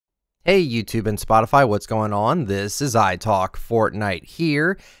Hey YouTube and Spotify, what's going on? This is ITalkFortnite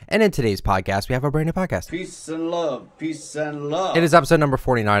here, and in today's podcast, we have a brand new podcast. Peace and love, peace and love. It is episode number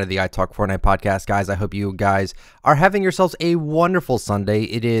 49 of the ITalkFortnite podcast, guys. I hope you guys are having yourselves a wonderful Sunday.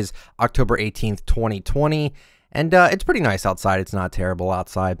 It is October 18th, 2020, and it's pretty nice outside. It's not terrible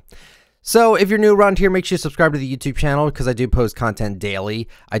outside. So if you're new around here, make sure you subscribe to the YouTube channel because I do post content daily.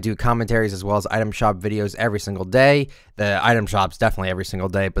 I do commentaries as well as item shop videos every single day. The item shops definitely every single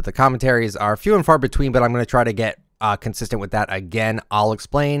day, but the commentaries are few and far between, but I'm going to try to get consistent with that again. I'll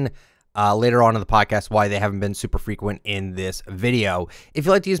explain later on in the podcast why they haven't been super frequent in this video. If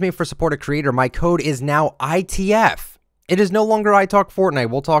you'd like to use me for support a creator, my code is now ITF. It is no longer ITalkFortnite.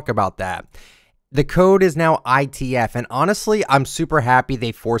 We'll talk about that. The code is now ITF, and honestly, I'm super happy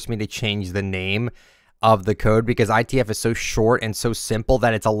they forced me to change the name of the code because ITF is so short and so simple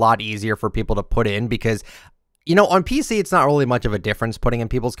that it's a lot easier for people to put in because, you know, on PC, it's not really much of a difference putting in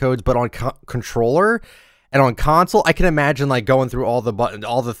people's codes, but on controller and on console, I can imagine like going through all the buttons,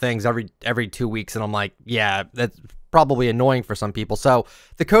 all the things every 2 weeks, and I'm like, yeah, that's probably annoying for some people. So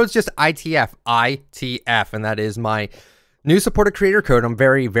the code's just ITF, and that is my new supported creator code. I'm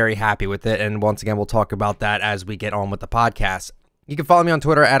very, very happy with it. And once again, we'll talk about that as we get on with the podcast. You can follow me on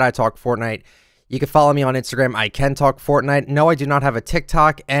Twitter at ITalkFortnite. You can follow me on Instagram. I can talk Fortnite. No, I do not have a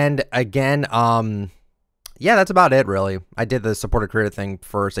TikTok. And again, yeah, that's about it, really. I did the supported creator thing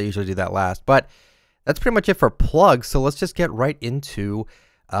first. I usually do that last. But that's pretty much it for plugs. So let's just get right into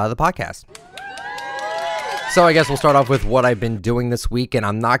the podcast. So I guess we'll start off with what I've been doing this week. And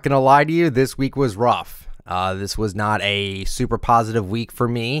I'm not going to lie to you, this week was rough. This was not a super positive week for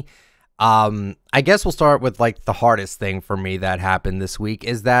me. I guess we'll start with like the hardest thing for me that happened this week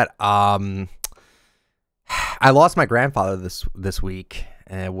is that I lost my grandfather this week.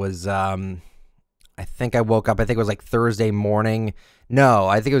 And it was I think I woke up, I think it was like Thursday morning. No,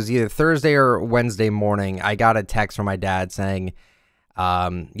 I think it was either Thursday or Wednesday morning. I got a text from my dad saying,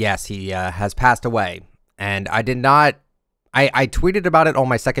 yes, he has passed away. And I did not, I tweeted about it on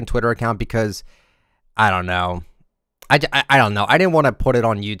my second Twitter account because I don't know. I don't know. I didn't want to put it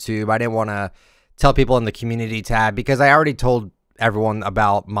on YouTube. I didn't want to tell people in the community tab because I already told everyone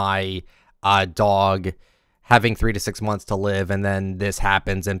about my dog having 3 to 6 months to live, and then this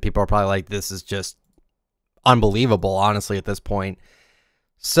happens, and people are probably like, this is just unbelievable, honestly, at this point.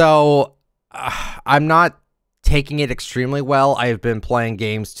 So I'm not taking it extremely well. I've been playing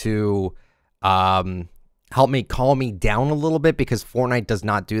games to help me calm me down a little bit because Fortnite does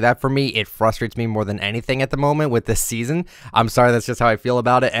not do that for me. It frustrates me more than anything at the moment with this season. I'm sorry, that's just how I feel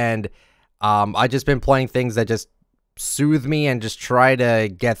about it. And I've just been playing things that just soothe me and just try to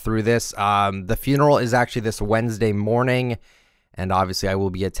get through this. The funeral is actually this Wednesday morning, and obviously I will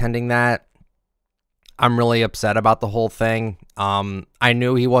be attending that. I'm really upset about the whole thing. I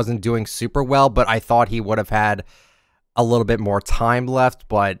knew he wasn't doing super well, but I thought he would have had a little bit more time left,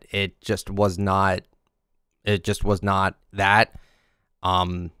 but it just was not. It just was not that.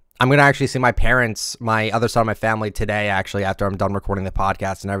 I'm going to actually see my parents, my other side of my family today, actually, after I'm done recording the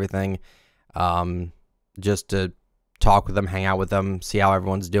podcast and everything, just to talk with them, hang out with them, see how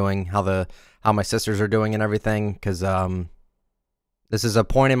everyone's doing, how my sisters are doing and everything, because this is a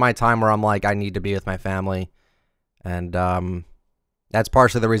point in my time where I'm like, I need to be with my family, and that's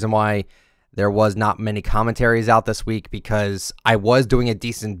partially the reason why there was not many commentaries out this week because I was doing a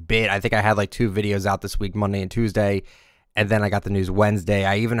decent bit. I think I had like 2 videos out this week, Monday and Tuesday, and then I got the news Wednesday.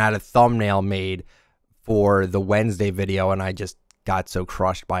 I even had a thumbnail made for the Wednesday video, and I just got so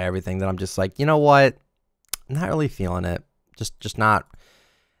crushed by everything that I'm just like, you know what? I'm not really feeling it. Just not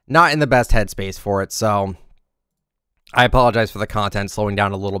in the best headspace for it. So I apologize for the content slowing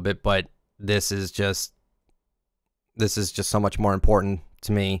down a little bit, but this is just so much more important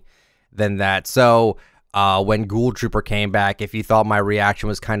to me than that. So when Ghoul Trooper came back, if you thought my reaction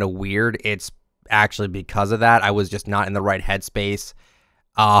was kind of weird, it's actually because of that. I was just not in the right headspace.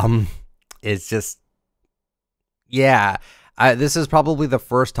 It's just, yeah, this is probably the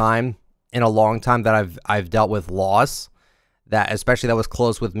first time in a long time that I've dealt with loss, that especially that was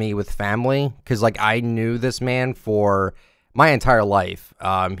close with me with family, because like I knew this man for my entire life.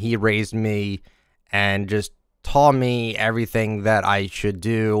 He raised me and just taught me everything that I should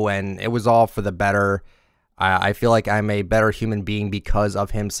do, and it was all for the better. I feel like I'm a better human being because of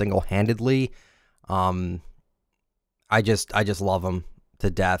him single-handedly. I just love him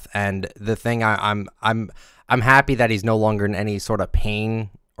to death, and the thing I'm happy that he's no longer in any sort of pain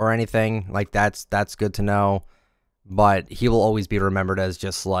or anything. Like that's good to know, but he will always be remembered as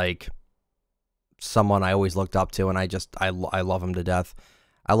just like someone I always looked up to, and I love him to death.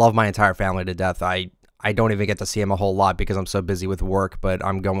 I love my entire family to death. I don't even get to see them a whole lot because I'm so busy with work, but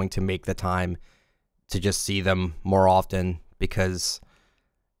I'm going to make the time to just see them more often because,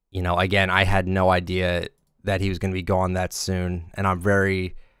 you know, again, I had no idea that he was going to be gone that soon. And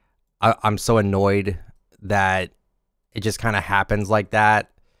I'm so annoyed that it just kind of happens like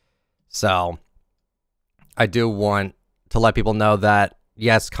that. So I do want to let people know that,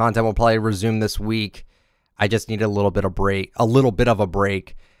 yes, content will probably resume this week. I just need a little bit of a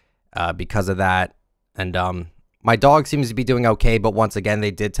break because of that. And my dog seems to be doing okay, but once again,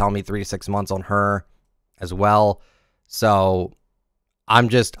 they did tell me 3 to 6 months on her as well. So I'm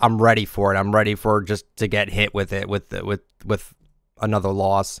ready for it. I'm ready for just to get hit with it with another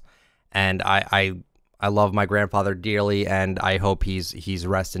loss. And I love my grandfather dearly, and I hope he's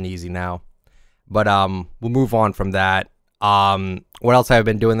resting easy now. But we'll move on from that. What else have I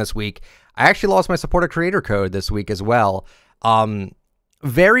been doing this week? I actually lost my supporter creator code this week as well.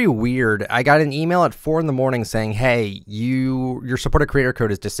 Very weird. I got an email at 4 a.m. saying, "Hey, your supporter creator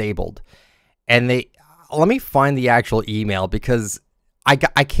code is disabled." And let me find the actual email because I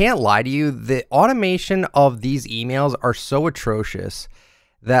can't lie to you. The automation of these emails are so atrocious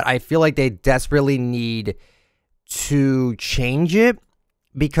that I feel like they desperately need to change it,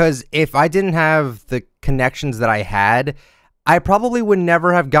 because if I didn't have the connections that I had, I probably would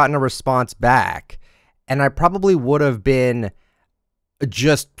never have gotten a response back, and I probably would have been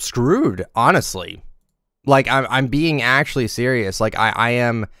just screwed, honestly. Like, I'm being actually serious. Like, I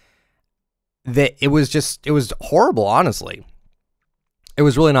am. It was horrible, honestly. It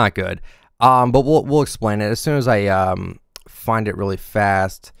was really not good. But we'll explain it as soon as I find it really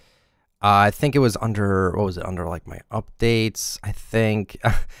fast. I think it was under, what was it, under like my updates, I think.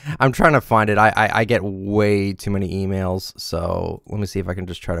 I'm trying to find it. I get way too many emails, so let me see if I can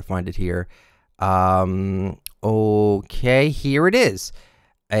just try to find it here. Okay, here it is.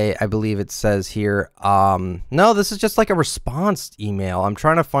 I believe it says here, no, this is just like a response email. I'm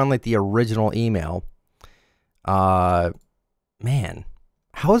trying to find like the original email. Man,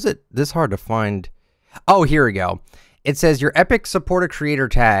 how is it this hard to find? Oh, here we go. It says your Epic supporter creator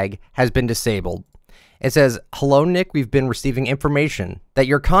tag has been disabled. It says, "Hello, Nick. We've been receiving information that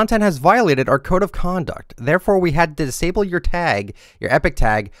your content has violated our code of conduct. Therefore, we had to disable your tag, your Epic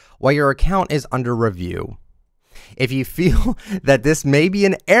tag, while your account is under review. If you feel that this may be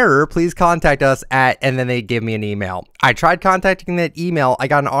an error, please contact us at," and then they give me an email. I tried contacting that email. I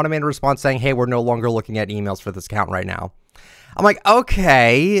got an automated response saying, "Hey, we're no longer looking at emails for this account right now." I'm like,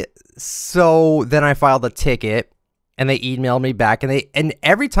 okay. So then I filed a ticket, and they emailed me back, and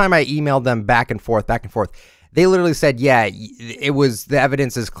every time I emailed them back and forth, they literally said, "Yeah, it was, the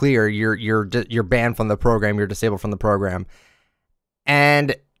evidence is clear. You're banned from the program. You're disabled from the program."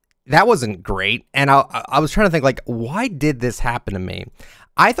 And that wasn't great. And I was trying to think, like, why did this happen to me?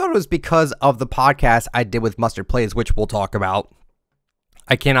 I thought it was because of the podcast I did with Mustard Plays, which we'll talk about.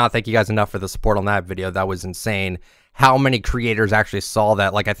 I cannot thank you guys enough for the support on that video. That was insane. How many creators actually saw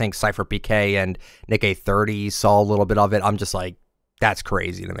that? Like, I think Cypher PK and Nick A30 saw a little bit of it. I'm just like, that's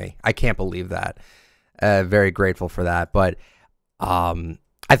crazy to me. I can't believe that. Very grateful for that. But I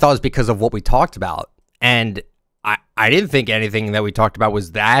thought it was because of what we talked about. And I didn't think anything that we talked about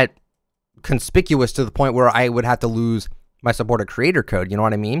was that conspicuous to the point where I would have to lose my supporter creator code. You know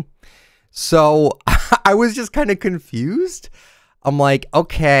what I mean? So I was just kind of confused. I'm like,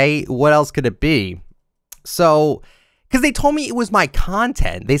 okay, what else could it be? So, because they told me it was my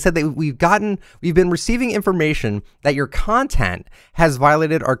content. They said that we've been receiving information that your content has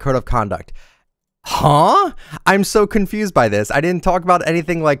violated our code of conduct. Huh? I'm so confused by this. I didn't talk about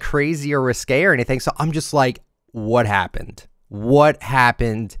anything like crazy or risque or anything. So I'm just like, what happened? What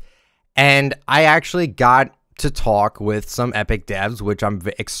happened? And I actually got to talk with some Epic devs, which I'm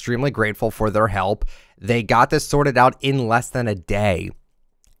extremely grateful for their help. They got this sorted out in less than a day,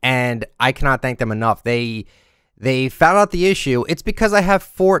 and I cannot thank them enough. They found out the issue. It's because I have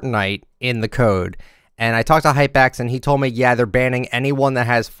Fortnite in the code, and I talked to Hypex, and he told me, yeah, they're banning anyone that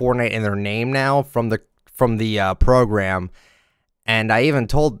has Fortnite in their name now from the program. And I even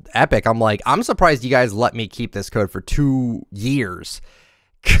told Epic, I'm like, I'm surprised you guys let me keep this code for 2 years.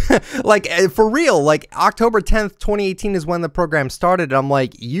 Like, for real, like October 10th, 2018 is when the program started. I'm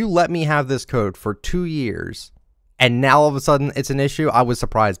like, you let me have this code for 2 years, and now all of a sudden it's an issue. I was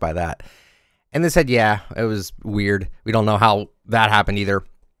surprised by that. And they said, yeah, it was weird. We don't know how that happened either.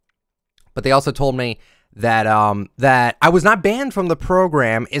 But they also told me that that I was not banned from the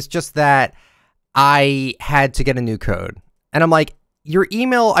program. It's just that I had to get a new code. And I'm like, your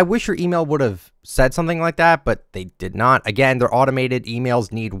email, I wish your email would have said something like that, but they did not. Again, their automated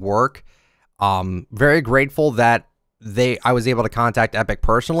emails need work. Very grateful that I was able to contact Epic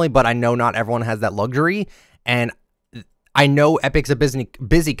personally, but I know not everyone has that luxury. And I know Epic's a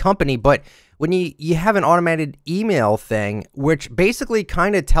busy company, but when you have an automated email thing, which basically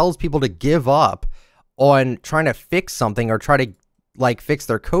kind of tells people to give up on trying to fix something or try to like fix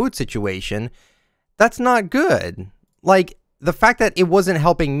their code situation, that's not good. Like the fact that it wasn't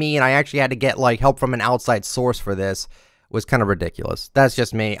helping me and I actually had to get like help from an outside source for this was kind of ridiculous. That's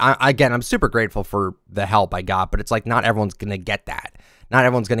just me. Again, I'm super grateful for the help I got, but it's like not everyone's going to get that. Not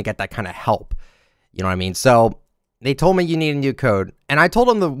everyone's going to get that kind of help. You know what I mean? So they told me you need a new code, and I told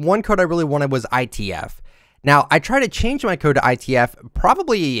them the one code I really wanted was ITF. Now, I tried to change my code to ITF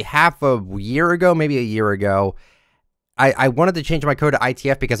probably half a year ago, maybe a year ago. I wanted to change my code to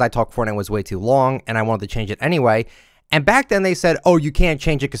ITF because ITalkFortnite was way too long, and I wanted to change it anyway. And back then they said, oh, you can't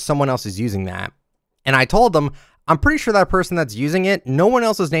change it because someone else is using that. And I told them, I'm pretty sure that person that's using it, no one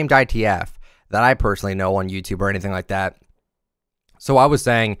else is named ITF that I personally know on YouTube or anything like that. So I was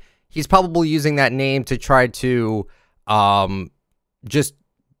saying he's probably using that name to try to just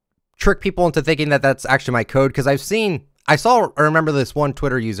trick people into thinking that that's actually my code. Because I remember this one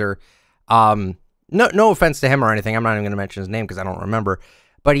Twitter user, no offense to him or anything. I'm not even going to mention his name because I don't remember.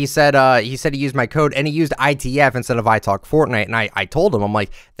 But he said he used my code and he used ITF instead of ITalkFortnite. And I told him, I'm like,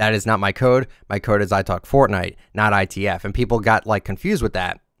 that is not my code. My code is ITalkFortnite, not ITF. And people got like confused with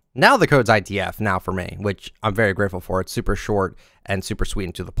that. Now the code's ITF now for me, which I'm very grateful for. It's super short and super sweet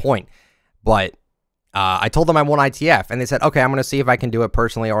and to the point. But I told them I want ITF and they said, okay, I'm going to see if I can do it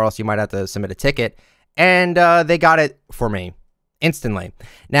personally or else you might have to submit a ticket. And they got it for me instantly.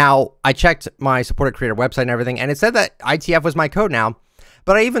 Now, I checked my supported creator website and everything, and it said that ITF was my code now.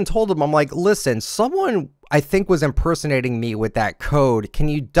 But I even told him, I'm like, listen, someone I think was impersonating me with that code. Can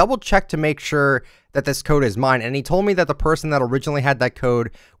you double check to make sure that this code is mine? And he told me that the person that originally had that code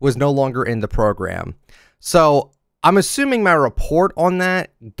was no longer in the program. So I'm assuming my report on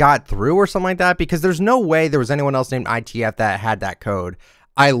that got through or something like that, because there's no way there was anyone else named ITF that had that code.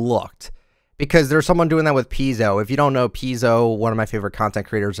 I looked because there's someone doing that with Pizzo. If you don't know Pizzo, one of my favorite content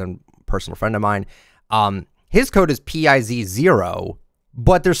creators and personal friend of mine, his code is PIZ0.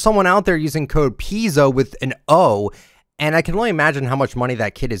 But there's someone out there using code Pizzo with an O, and I can only imagine how much money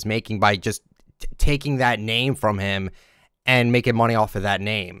that kid is making by just taking that name from him and making money off of that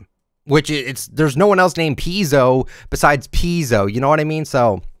name. Which there's no one else named Pizzo besides Pizzo, you know what I mean?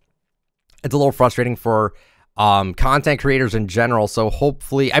 So it's a little frustrating for content creators in general. So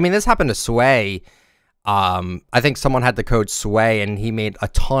hopefully, I mean, this happened to Sway. I think someone had the code Sway and he made a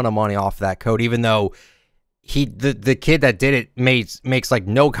ton of money off that code, even though the kid that did it makes like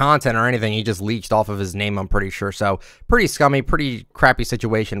no content or anything. He just leached off of his name, I'm pretty sure. So pretty scummy, pretty crappy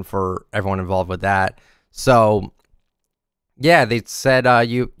situation for everyone involved with that. So yeah, they said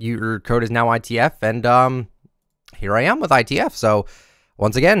your code is now ITF, and here I am with ITF. So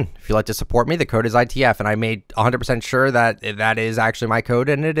once again, if you'd like to support me, the code is ITF, and I made 100% sure that that is actually my code,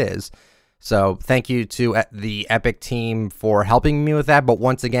 and it is. So thank you to the Epic team for helping me with that. But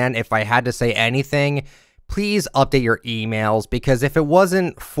once again, if I had to say anything, please update your emails, because if it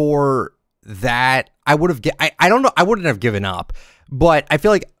wasn't for that, I would have, I don't know, I wouldn't have given up, but I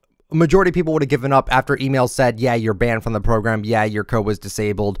feel like a majority of people would have given up after emails said, yeah, you're banned from the program. Yeah, your code was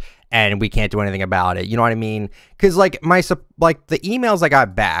disabled and we can't do anything about it. You know what I mean? Because like the emails I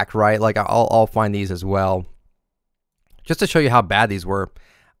got back, right? Like I'll find these as well, just to show you how bad these were.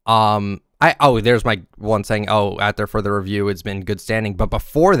 There's my one saying, oh, after further review, it's been good standing. But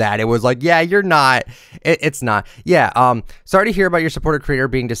before that, it was like, yeah, you're not. It's not. Yeah. Sorry to hear about your supported creator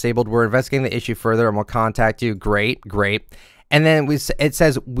being disabled. We're investigating the issue further and we'll contact you. Great. And then it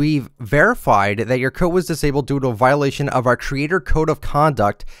says, we've verified that your code was disabled due to a violation of our creator code of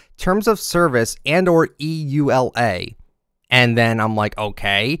conduct, terms of service, and or EULA. And then I'm like,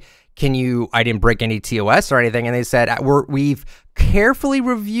 okay, I didn't break any TOS or anything. And they said, we've carefully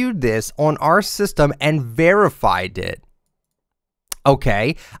reviewed this on our system and verified it.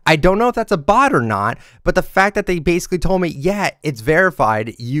 Okay, I don't know if that's a bot or not, but the fact that they basically told me, yeah, it's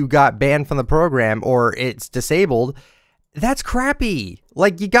verified, you got banned from the program or it's disabled, that's crappy.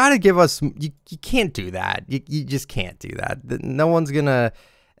 Like, you gotta give us, you can't do that. You just can't do that. No one's gonna,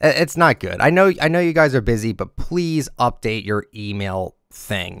 it's not good. I know you guys are busy, but please update your email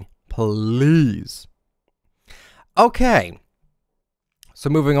thing. Please. Okay. So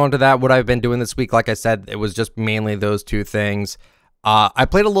moving on to that, what I've been doing this week, like I said, it was just mainly those two things. I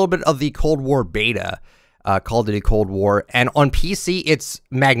played a little bit of the Cold War beta, Call of Duty Cold War, and on PC, it's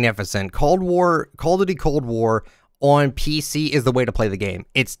magnificent. Call of Duty Cold War on PC is the way to play the game.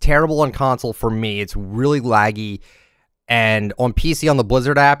 It's terrible on console for me. It's really laggy, and on PC on the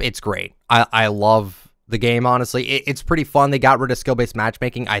Blizzard app, it's great. I love the game, honestly. It's pretty fun. They got rid of skill-based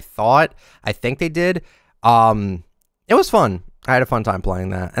matchmaking, I think they did. It was fun. I had a fun time playing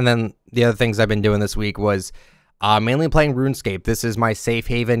that. And then the other things I've been doing this week was mainly playing RuneScape. This is my safe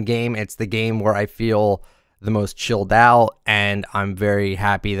haven game. It's the game where I feel the most chilled out, and I'm very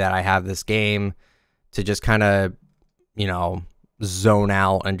happy that I have this game to just kind of, you know, zone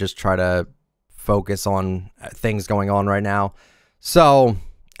out and just try to focus on things going on right now. So,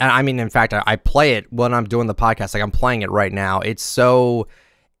 and I mean, in fact, I play it when I'm doing the podcast. Like, I'm playing it right now. It's so,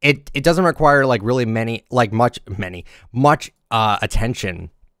 it doesn't require like really much attention.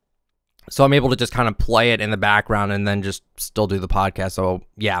 So I'm able to just kind of play it in the background and then just still do the podcast. So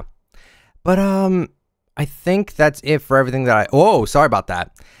yeah, but I think that's it for everything that sorry about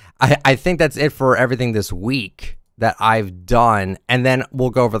that. I think that's it for everything this week that I've done, and then we'll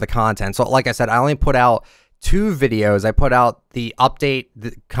go over the content. So like I said, I only put out 2 videos. I put out the update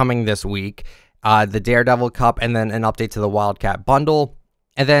coming this week, the Daredevil Cup, and then an update to the Wildcat bundle.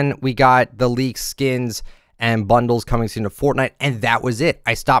 And then we got the leaked skins and bundles coming soon to Fortnite, and that was it.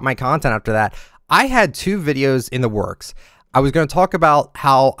 I stopped my content after that. I had 2 videos in the works. I was going to talk about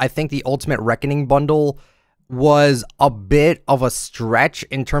how I think the Ultimate Reckoning bundle was a bit of a stretch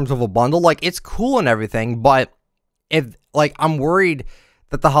in terms of a bundle. Like, it's cool and everything, but I'm worried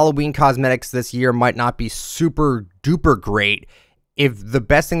that the Halloween cosmetics this year might not be super duper great if the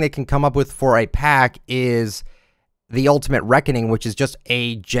best thing they can come up with for a pack is the Ultimate Reckoning, which is just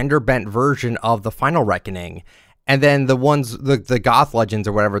a gender-bent version of the Final Reckoning. And then the ones, the Goth Legends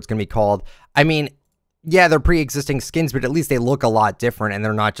or whatever it's going to be called, I mean, yeah, they're pre-existing skins, but at least they look a lot different, and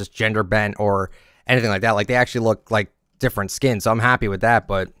they're not just gender-bent or anything like that. Like, they actually look like different skins, so I'm happy with that,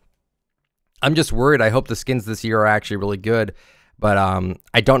 but I'm just worried. I hope the skins this year are actually really good, but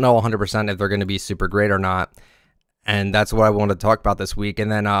I don't know 100% if they're going to be super great or not, and that's what I wanted to talk about this week.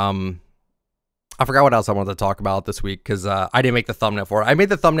 And then I forgot what else I wanted to talk about this week because I didn't make the thumbnail for it. I made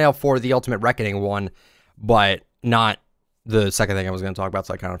the thumbnail for the Ultimate Reckoning one, but not the second thing I was going to talk about,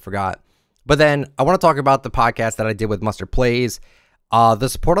 so I kind of forgot. But then I want to talk about the podcast that I did with Mustard Plays. The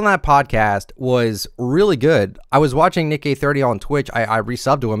support on that podcast was really good. I was watching Nick A30 on Twitch. I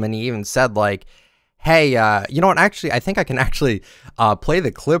resubbed to him, and he even said, like, hey, you know what, actually, I think I can actually play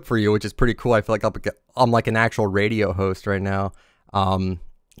the clip for you, which is pretty cool. I feel like I'm like an actual radio host right now.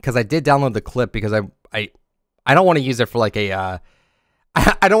 Because I did download the clip because I don't want to use it for like a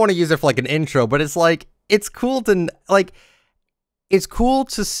I don't want to use it for like an intro, but it's like it's cool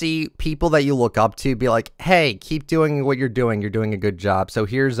to see people that you look up to be like, hey, keep doing what you're doing a good job. So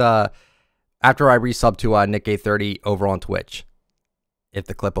here's after I resub to Nick A30 over on Twitch, if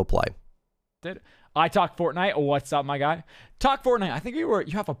the clip will play. I Talk Fortnite. What's up, my guy? Talk Fortnite. I think you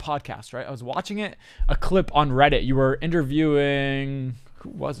have a podcast, right? I was watching it, a clip on Reddit. You were interviewing, who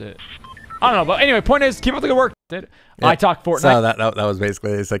was it? I don't know, but anyway, point is, keep up the good work. Yeah. I Talk Fortnite. So that was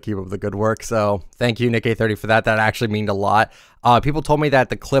basically, it said keep up the good work. So thank you, Nick A30, for that. That actually meant a lot. People told me that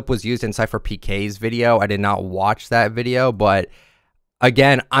the clip was used in Cypher PK's video. I did not watch that video, but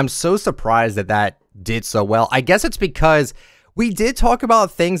again, I'm so surprised that did so well. I guess it's because we did talk about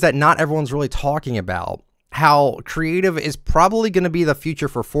things that not everyone's really talking about. How creative is probably going to be the future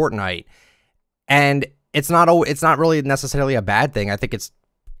for Fortnite. And it's not really necessarily a bad thing. I think it's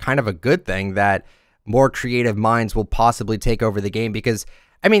kind of a good thing that more creative minds will possibly take over the game, because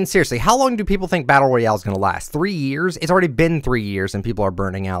I mean, seriously, how long do people think Battle Royale is going to last? 3 years? It's already been 3 years and people are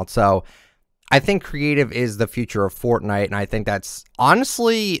burning out. So I think creative is the future of Fortnite, and I think that's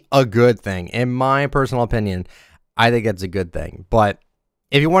honestly a good thing. In my personal opinion, I think it's a good thing. But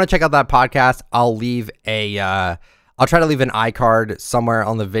if you want to check out that podcast, I'll try to leave an iCard somewhere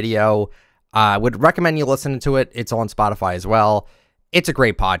on the video. I would recommend you listen to it. It's on Spotify as well. It's a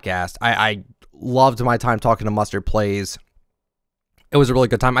great podcast. I loved my time talking to Mustard Plays. It was a really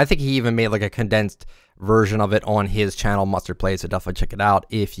good time. I think he even made like a condensed version of it on his channel, Mustard Plays, so definitely check it out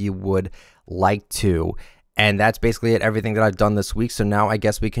if you would like to. And that's basically it, everything that I've done this week. So now I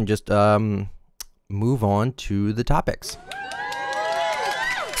guess we can just move on to the topics.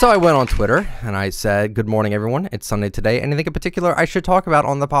 So I went on Twitter and I said, good morning, everyone. It's Sunday today. Anything in particular I should talk about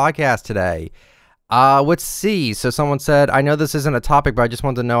on the podcast today? Let's see. So someone said, I know this isn't a topic, but I just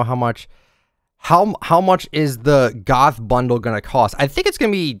wanted to know how much is the Goth bundle going to cost? I think it's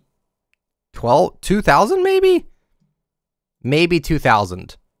going to be 2,000 maybe? Maybe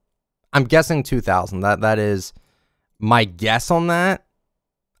 2,000. I'm guessing 2,000. That is my guess on that.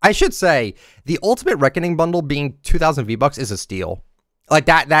 I should say the Ultimate Reckoning bundle being 2,000 V-Bucks is a steal. Like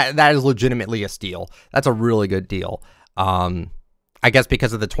that is legitimately a steal. That's a really good deal. I guess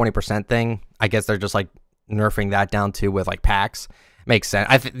because of the 20% thing, I guess they're just like nerfing that down too with like packs. Makes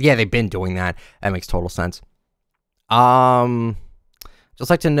sense. Yeah, they've been doing that. That makes total sense. Just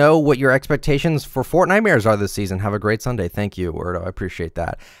like to know what your expectations for Fortnitemares are this season. Have a great Sunday. Thank you, Wordo. I appreciate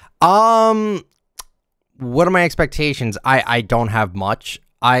that. What are my expectations? I don't have much.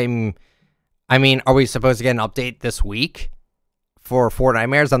 I mean, are we supposed to get an update this week for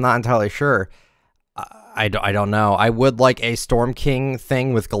Fortnitemares? I'm not entirely sure. I don't know. I would like a Storm King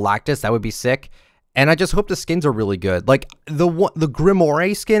thing with Galactus. That would be sick. And I just hope the skins are really good. Like the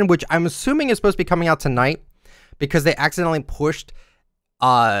Grimoire skin, which I'm assuming is supposed to be coming out tonight because they accidentally pushed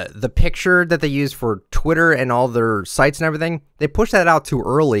the picture that they use for Twitter and all their sites and everything. They pushed that out too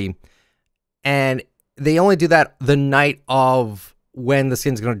early. And they only do that the night of when the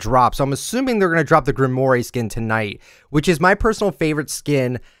skin's going to drop. So I'm assuming they're going to drop the Grimoire skin tonight, which is my personal favorite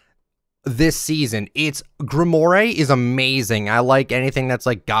skin this season. Grimoire is amazing. I like anything that's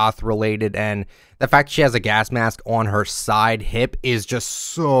like goth related, and the fact she has a gas mask on her side hip is just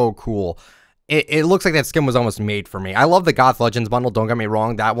so cool. It looks like that skin was almost made for me. I love the Goth Legends bundle, don't get me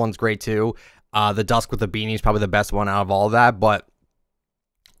wrong, that one's great too. The Dusk with the Beanie is probably the best one out of all of that, but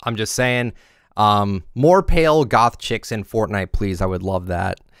I'm just saying, more pale goth chicks in Fortnite, please. I would love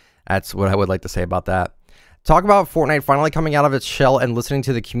that. That's what I would like to say about that. Talk about Fortnite finally coming out of its shell and listening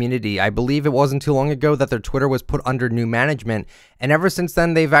to the community. I believe it wasn't too long ago that their Twitter was put under new management, and ever since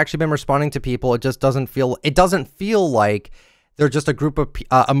then they've actually been responding to people. It doesn't feel like they're just a group of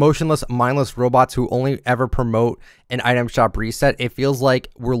emotionless, mindless robots who only ever promote an item shop reset. It feels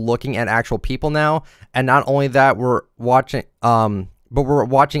like we're looking at actual people now, and not only that, we're watching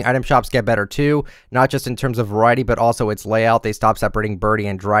item shops get better too, not just in terms of variety, but also its layout. They stopped separating birdie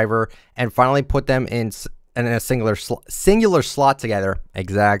and driver and finally put them in a singular slot together.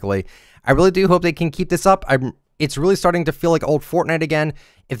 Exactly. I really do hope they can keep this up. It's really starting to feel like old Fortnite again,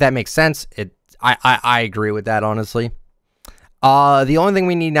 if that makes sense. I agree with that, honestly. The only thing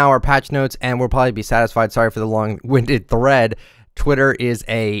we need now are patch notes, and we'll probably be satisfied. Sorry for the long-winded thread. Twitter is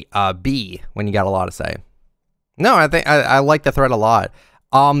a B when you got a lot to say. No, I think I like the thread a lot.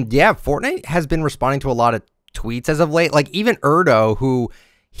 Yeah, Fortnite has been responding to a lot of tweets as of late. Like even Erdo, who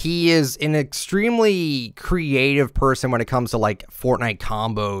he is an extremely creative person when it comes to like Fortnite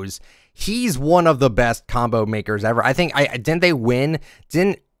combos. He's one of the best combo makers ever. I think didn't they win?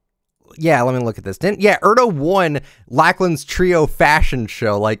 Yeah, let me look at this. Erdo won Lackland's Trio fashion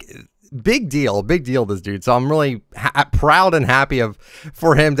show. Like, big deal, this dude. So I'm really proud and happy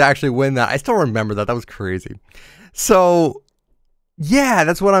for him to actually win that. I still remember that. That was crazy. So, yeah,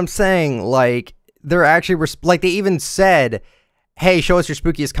 that's what I'm saying. Like, they're actually, they even said, hey, show us your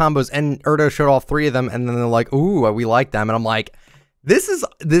spookiest combos. And Erdo showed all 3 of them. And then they're like, ooh, we like them. And I'm like, this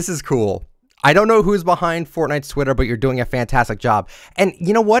is cool. I don't know who's behind Fortnite's Twitter, but you're doing a fantastic job. And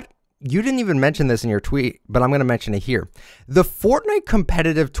you know what? You didn't even mention this in your tweet, but I'm going to mention it here. The Fortnite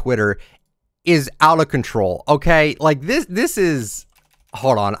competitive Twitter is out of control, okay? Like, this is...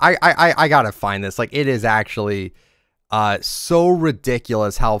 Hold on. I got to find this. Like, it is actually so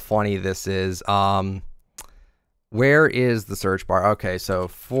ridiculous how funny this is. Where is the search bar? Okay, so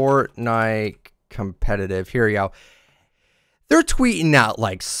Fortnite competitive. Here we go. They're tweeting out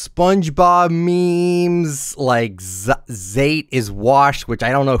like SpongeBob memes, like Zate is washed, which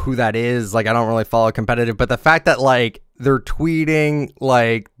I don't know who that is. Like, I don't really follow competitive, but the fact that like they're tweeting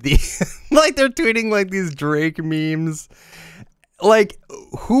like they're tweeting like these Drake memes, like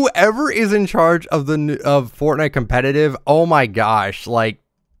whoever is in charge of of Fortnite competitive, oh my gosh, like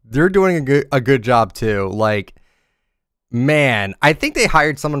they're doing a good job too. Like, man, I think they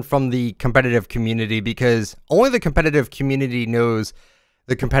hired someone from the competitive community because only the competitive community knows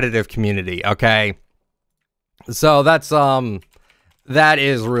the competitive community, okay? So that's that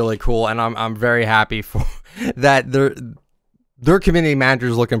is really cool, and I'm very happy for that. Their community manager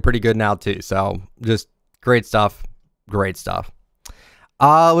is looking pretty good now too. So just great stuff. Great stuff.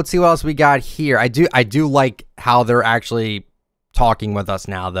 Let's see what else we got here. I do like how they're actually talking with us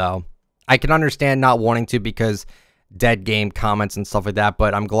now though. I can understand not wanting to because dead game comments and stuff like that,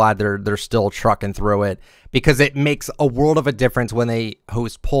 but I'm glad they're still trucking through it because it makes a world of a difference when they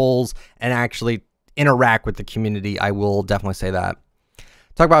host polls and actually interact with the community. I will definitely say that.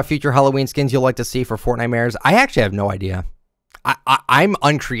 Talk about future Halloween skins you'll like to see for Fortnitemares. I actually have no idea. I'm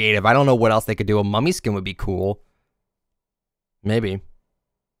uncreative. I don't know what else they could do. A mummy skin would be cool. Maybe.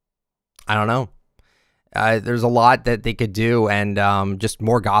 I don't know. There's a lot that they could do, and just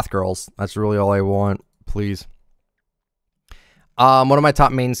more goth girls. That's really all I want, please. One of my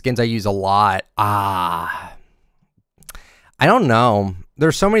top main skins I use a lot. I don't know.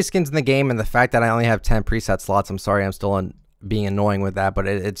 There's so many skins in the game, and the fact that I only have 10 preset slots, I'm sorry, I'm still being annoying with that, but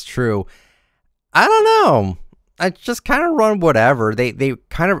it's true. I don't know. I just kind of run whatever. They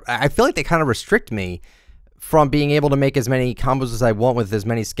kind of, I feel like they kind of restrict me from being able to make as many combos as I want with as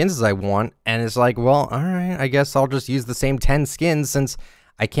many skins as I want. And it's like, well, all right, I guess I'll just use the same 10 skins since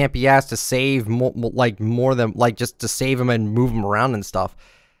I can't be asked to save more than just to save them and move them around and stuff.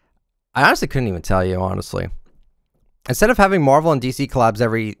 I honestly couldn't even tell you, honestly. Instead of having Marvel and DC collabs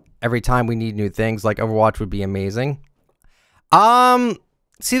every time we need new things, like Overwatch would be amazing.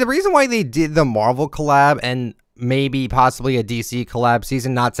 See, the reason why they did the Marvel collab and maybe possibly a DC collab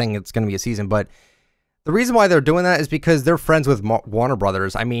season, not saying it's going to be a season, but the reason why they're doing that is because they're friends with Warner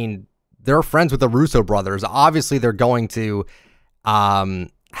Brothers. I mean, they're friends with the Russo brothers. Obviously, they're going to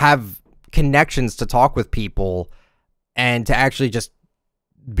have connections to talk with people and to actually just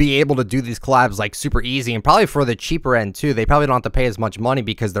be able to do these collabs like super easy, and probably for the cheaper end too. They probably don't have to pay as much money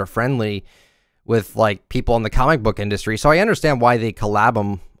because they're friendly with like people in the comic book industry. So I understand why they collab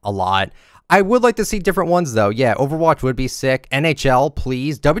them a lot. I would like to see different ones though. Yeah, Overwatch would be sick. NHL,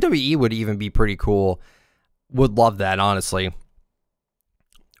 please. WWE would even be pretty cool. Would love that, honestly.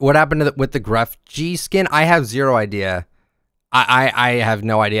 What happened to with the Gref G skin? I have zero idea. I have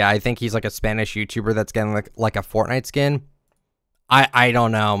no idea. I think he's like a Spanish YouTuber that's getting like a Fortnite skin. I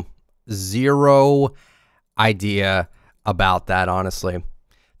don't know. Zero idea about that, honestly.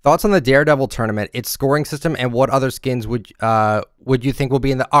 Thoughts on the Daredevil tournament, its scoring system, and what other skins would you think will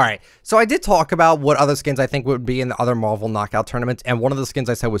be in the... All right, so I did talk about what other skins I think would be in the other Marvel Knockout tournaments, and one of the skins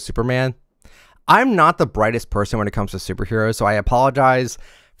I said was Superman. I'm not the brightest person when it comes to superheroes, so I apologize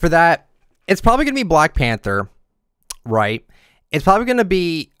for that. It's probably going to be Black Panther, right? It's probably going to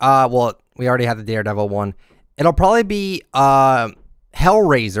be... well, we already had the Daredevil one. It'll probably be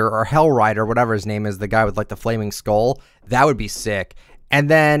Hellraiser or Hellrider, whatever his name is, the guy with like the flaming skull. That would be sick. And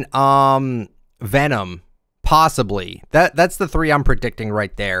then Venom, possibly. That's the three I'm predicting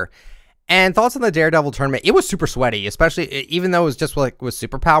right there. And thoughts on the Daredevil tournament? It was super sweaty, especially even though it was just like with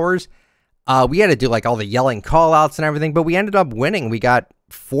superpowers. We had to do like all the yelling call outs and everything, but we ended up winning. We got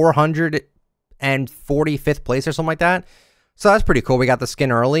 445th place or something like that. So that's pretty cool. We got the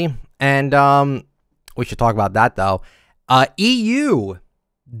skin early. And we should talk about that though. EU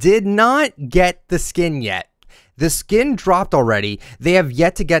did not get the skin yet. The skin dropped already. They have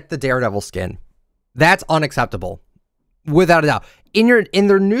yet to get the Daredevil skin. That's unacceptable. Without a doubt. In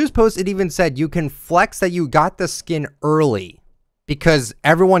their news post, it even said you can flex that you got the skin early because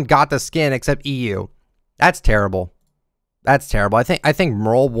everyone got the skin except EU. That's terrible. That's terrible. I think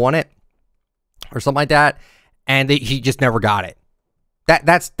Merle won it or something like that, and he just never got it.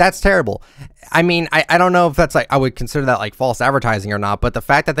 That's terrible. I mean, I don't know if that's like, I would consider that like false advertising or not, but the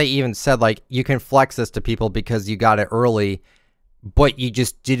fact that they even said like you can flex this to people because you got it early, but you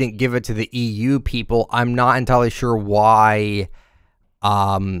just didn't give it to the EU people, I'm not entirely sure why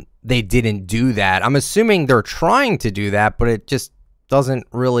they didn't do that. I'm assuming they're trying to do that, but it just doesn't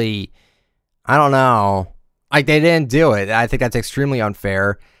really, I don't know. Like, they didn't do it. I think that's extremely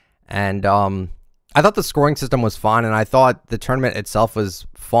unfair. And I thought the scoring system was fun, and I thought the tournament itself was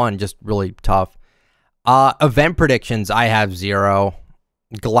fun, just really tough. Event predictions, I have 0.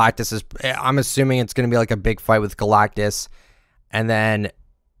 Galactus is... I'm assuming it's going to be like a big fight with Galactus, and then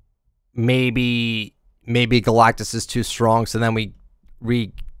maybe Galactus is too strong, so then we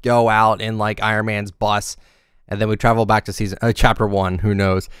go out in like Iron Man's bus, and then we travel back to chapter 1. Who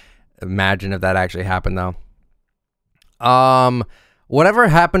knows? Imagine if that actually happened, though. Whatever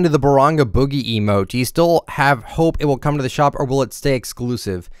happened to the Baranga Boogie emote? Do you still have hope it will come to the shop, or will it stay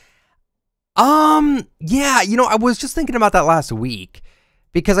exclusive? Yeah, you know, I was just thinking about that last week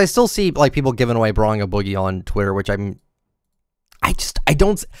because I still see like people giving away Baranga Boogie on Twitter, which I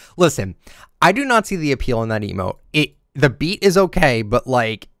don't listen. I do not see the appeal in that emote. The beat is okay, but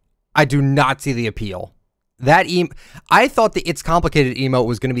like I do not see the appeal. I thought the It's Complicated emote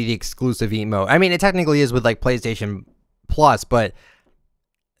was going to be the exclusive emote. I mean, it technically is with like PlayStation Plus, but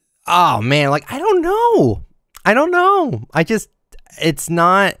oh man, like I don't know. It's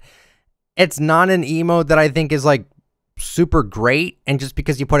not an emote that I think is like super great, and just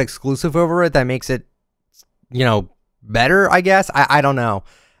because you put exclusive over it, that makes it, you know, better, I guess. I don't know.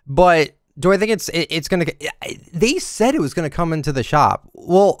 But do I think it's gonna... They said it was gonna come into the shop.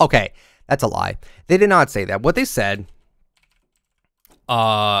 Well, okay, that's a lie. They did not say that. What they said...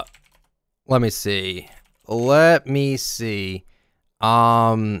 let me see.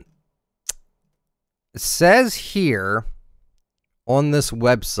 It says here on this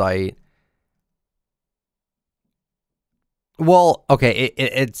website... Well, okay,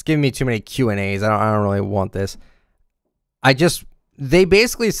 it's giving me too many Q&As. I don't really want this. They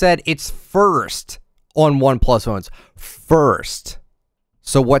basically said it's first on OnePlus phones. First.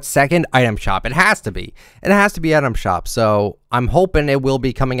 So what's second? Item shop. It has to be. It has to be item shop. So I'm hoping it will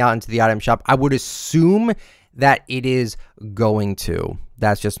be coming out into the item shop. I would assume that it is going to.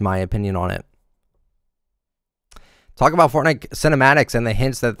 That's just my opinion on it. Talk about Fortnite cinematics and the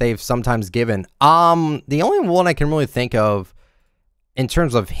hints that they've sometimes given. The only one I can really think of in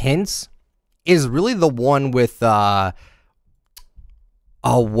terms of hints is really the one with oh,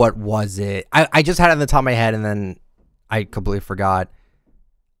 what was it? I just had it on the top of my head and then I completely forgot.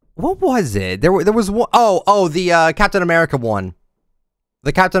 What was it? There was one, the Captain America one.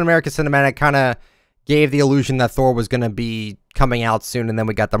 The Captain America cinematic kind of gave the illusion that Thor was going to be coming out soon, and then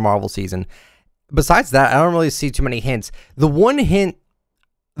we got the Marvel season. Besides that, I don't really see too many hints. The one hint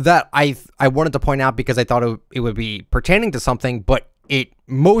that I wanted to point out because I thought it would be pertaining to something, but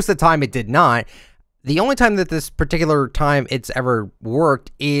most of the time it did not. The only time that this particular time it's ever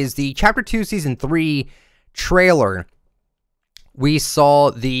worked is the Chapter 2 Season 3 trailer. We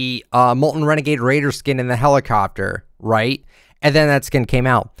saw the Molten Renegade Raider skin in the helicopter, right? And then that skin came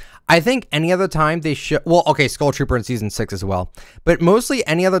out. I think any other time they show... Well, okay, Skull Trooper in Season 6 as well. But mostly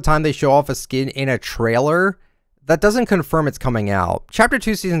any other time they show off a skin in a trailer, that doesn't confirm it's coming out. Chapter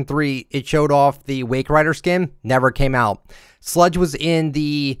 2 Season 3, it showed off the Wake Rider skin. Never came out. Sludge was in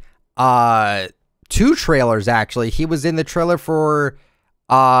the 2 trailers, actually. He was in the trailer for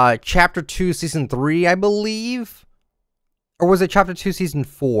Chapter 2 Season 3, I believe. Or was it Chapter 2 Season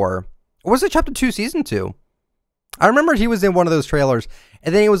 4? Or was it Chapter 2 Season 2? I remember he was in one of those trailers.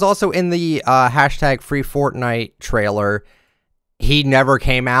 And then he was also in the hashtag Free Fortnite trailer. He never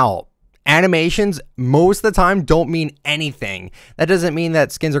came out. Animations, most of the time, don't mean anything. That doesn't mean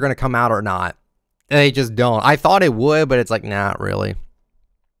that skins are going to come out or not. They just don't. I thought it would, but it's like, not really.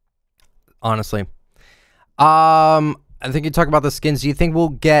 Honestly. I think you talk about the skins. Do you think we'll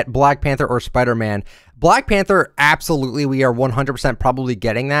get Black Panther or Spider-Man? Black Panther, absolutely. We are 100% probably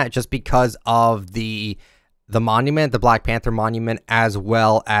getting that just because of the monument, the Black Panther monument, as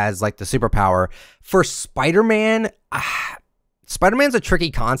well as like the superpower. For Spider-Man, Spider-Man's a tricky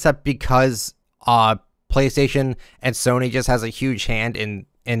concept because PlayStation and Sony just has a huge hand in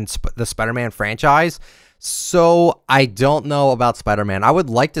the Spider-Man franchise. So I don't know about Spider-Man. I would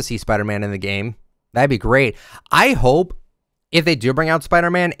like to see Spider-Man in the game. That'd be great. I hope if they do bring out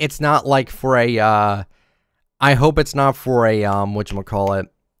Spider-Man, it's not like for a I hope it's not for a whatchamacallit,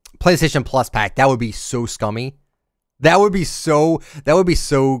 PlayStation Plus pack. That would be so scummy. That would be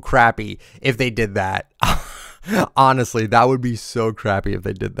so crappy if they did that. Honestly, that would be so crappy if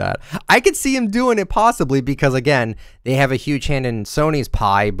they did that. I could see him doing it possibly because, again, they have a huge hand in Sony's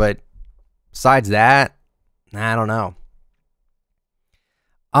pie, but besides that, I don't know.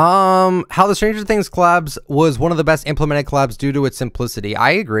 How the Stranger Things collabs was one of the best implemented collabs due to its simplicity. I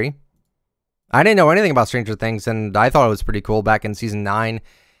agree. I didn't know anything about Stranger Things, and I thought it was pretty cool back in Season 9.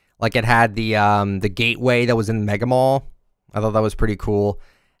 Like, it had the gateway that was in Mega Mall. I thought that was pretty cool.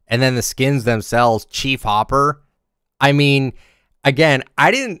 And then the skins themselves, Chief Hopper. I mean, again,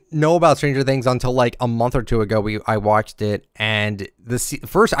 I didn't know about Stranger Things until like a month or two ago. I watched it, and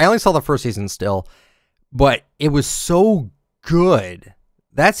I only saw the first season still, but it was so good.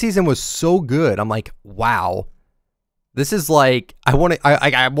 That season was so good. I'm like, wow, this is like, I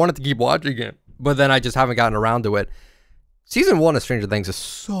wanted to keep watching it, but then I just haven't gotten around to it. Season 1 of Stranger Things is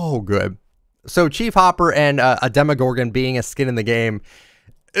so good. So Chief Hopper and a Demogorgon being a skin in the game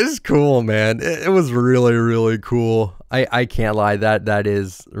is cool, man. It was really, really cool. I can't lie. That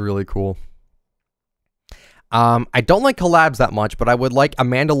is really cool. I don't like collabs that much, but I would like a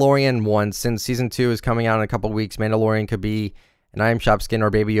Mandalorian one since Season 2 is coming out in a couple weeks. Mandalorian could be an item shop skin or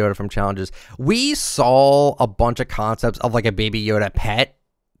Baby Yoda from challenges. We saw a bunch of concepts of like a Baby Yoda pet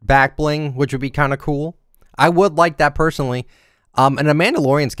back bling, which would be kind of cool. I would like that personally. And a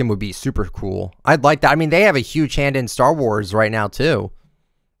Mandalorian skin would be super cool. I'd like that. I mean, they have a huge hand in Star Wars right now too.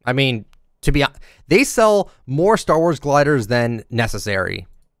 I mean, to be honest, they sell more Star Wars gliders than necessary.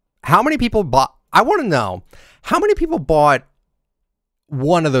 How many people bought? I want to know how many people bought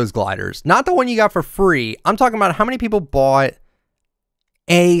one of those gliders, not the one you got for free. I'm talking about how many people bought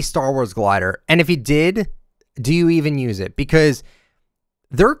a Star Wars glider. And if you did, do you even use it? Because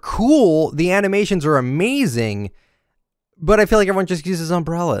they're cool. The animations are amazing, but I feel like everyone just uses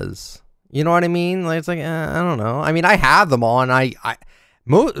umbrellas. You know what I mean? Like, it's like, I don't know. I mean, I have them on.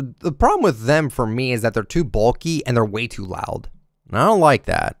 The problem with them for me is that they're too bulky and they're way too loud. And I don't like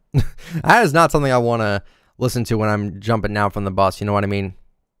that. That is not something I want to listen to when I'm jumping down from the bus. You know what I mean?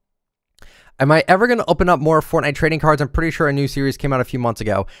 Am I ever going to open up more Fortnite trading cards? I'm pretty sure a new series came out a few months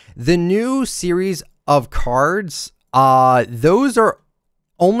ago. The new series of cards, those are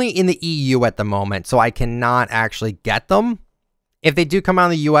only in the EU at the moment, so I cannot actually get them. If they do come out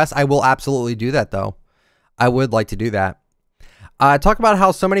in the US, I will absolutely do that, though. I would like to do that. Talk about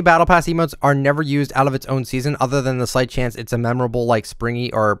how so many Battle Pass emotes are never used out of its own season, other than the slight chance it's a memorable, like,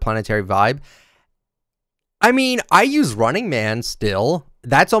 springy or planetary vibe. I mean, I use Running Man still.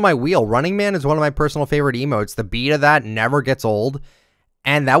 That's on my wheel. Running Man is one of my personal favorite emotes. The beat of that never gets old.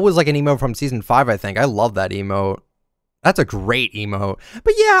 And that was like an emote from Season 5, I think. I love that emote. That's a great emote.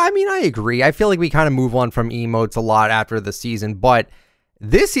 But yeah, I mean, I agree. I feel like we kind of move on from emotes a lot after the season. But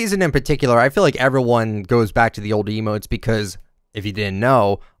this season in particular, I feel like everyone goes back to the old emotes because, if you didn't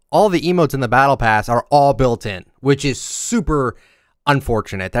know, all the emotes in the Battle Pass are all built in, which is super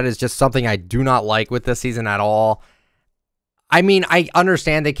unfortunate. That is just something I do not like with this season at all. I mean, I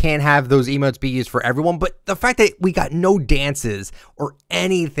understand they can't have those emotes be used for everyone, but the fact that we got no dances or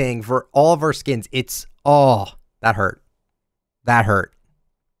anything for all of our skins, it's, oh, that hurt. That hurt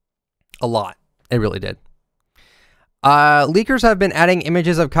a lot. It really did. Leakers have been adding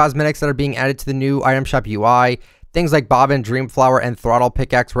images of cosmetics that are being added to the new item shop UI. Things like Bobbin, Dreamflower, and Throttle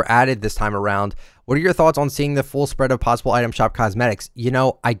Pickaxe were added this time around. What are your thoughts on seeing the full spread of possible item shop cosmetics? You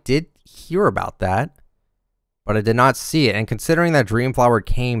know, I did hear about that, but I did not see it. And considering that Dreamflower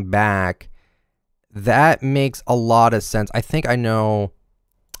came back, that makes a lot of sense. I think I know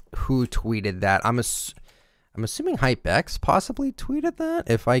who tweeted that. I'm assuming HypeX possibly tweeted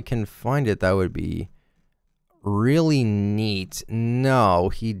that. If I can find it, that would be really neat. No,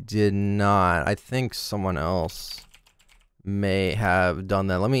 he did not. I think someone else may have done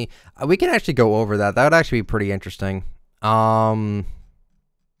that. Let me, we can actually go over that. That would actually be pretty interesting. Let's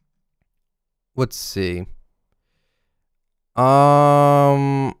see.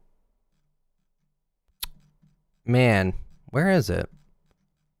 Man, where is it?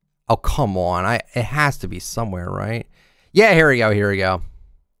 Oh, come on. It has to be somewhere, right? Yeah, here we go. Here we go.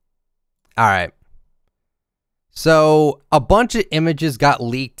 All right. So a bunch of images got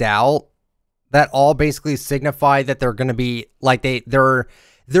leaked out that all basically signify that they're going to be like they're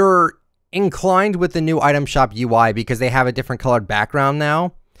inclined with the new item shop UI because they have a different colored background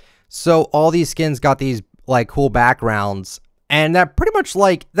now. So all these skins got these like cool backgrounds, and that pretty much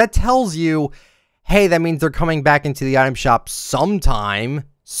like that tells you, hey, that means they're coming back into the item shop sometime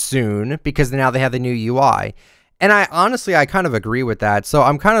soon because now they have the new UI. And I honestly kind of agree with that. So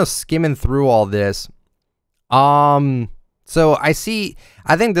I'm kind of skimming through all this. So I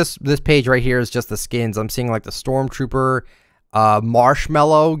think this page right here is just the skins. I'm seeing like the Stormtrooper,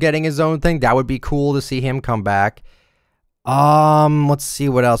 Marshmallow getting his own thing. That would be cool to see him come back. Let's see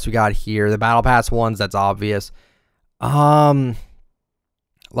what else we got here. The Battle Pass ones, that's obvious. A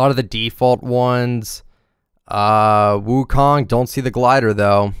lot of the default ones. Wukong, don't see the glider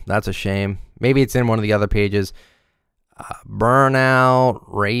though. That's a shame. Maybe it's in one of the other pages. Burnout,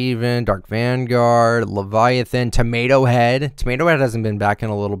 Raven, Dark Vanguard, Leviathan, Tomato Head. Tomato Head hasn't been back in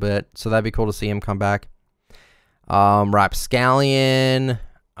a little bit, so that'd be cool to see him come back. Rapscallion,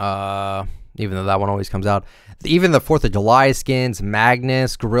 even though that one always comes out. Even the 4th of July skins,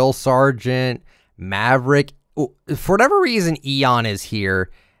 Magnus, Grill Sergeant, Maverick. For whatever reason, Eon is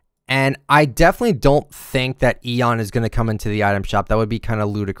here. And I definitely don't think that Eon is going to come into the item shop. That would be kind of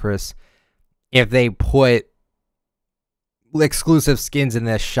ludicrous if they put exclusive skins in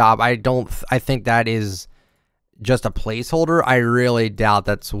this shop. I think that is just a placeholder. I really doubt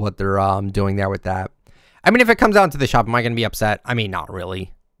that's what they're doing there with that. I mean, if it comes out to the shop, am I going to be upset? I mean, not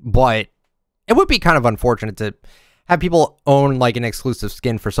really, but it would be kind of unfortunate to have people own like an exclusive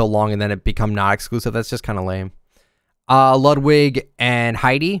skin for so long and then it become not exclusive. That's just kind of lame. Ludwig and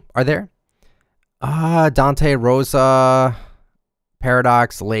Heidi are there. Dante, Rosa,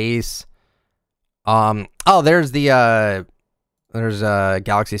 Paradox, Lace. Oh, there's the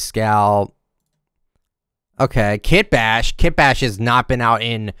Galaxy Scout. Okay, Kit Bash. Kit Bash has not been out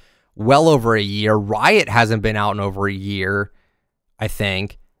in well over a year. Riot hasn't been out in over a year, I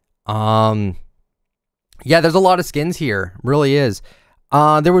think. Yeah, there's a lot of skins here. Really is.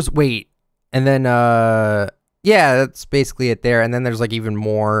 There was and then yeah, that's basically it there. And then there's like even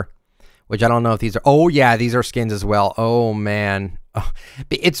more, which I don't know if these are. Oh yeah, these are skins as well. Oh man.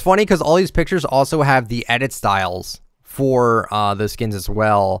 It's funny because all these pictures also have the edit styles for the skins as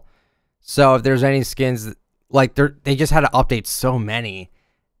well. So if there's any skins, like they just had to update so many.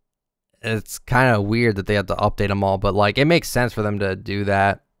 It's kind of weird that they have to update them all, but like it makes sense for them to do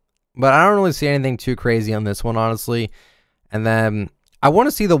that. But I don't really see anything too crazy on this one, honestly. And then I want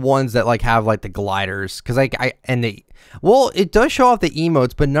to see the ones that like have like the gliders, because well, it does show off the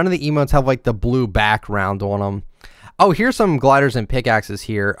emotes, but none of the emotes have like the blue background on them. Oh, here's some gliders and pickaxes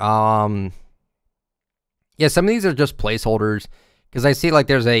here. Yeah, some of these are just placeholders because I see like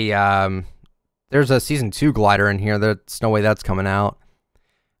there's a There's a season 2 glider in here. There's no way that's coming out.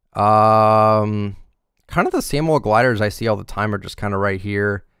 Kind of the same old gliders I see all the time are just kind of right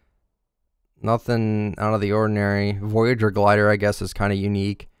here. Nothing out of the ordinary. Voyager glider, I guess, is kind of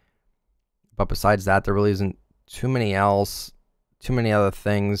unique. But besides that, there really isn't too many other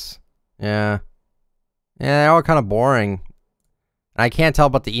things. Yeah. Yeah, they're all kind of boring. And I can't tell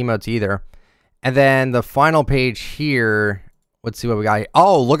about the emotes either. And then the final page here, let's see what we got here.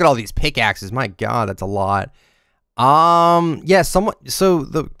 Oh, look at all these pickaxes. My God, that's a lot. Yeah, so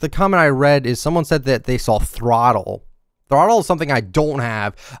the comment I read is someone said that they saw throttle. Throttle is something I don't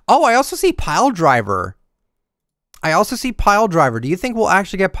have. Oh, I also see pile driver. Do you think we'll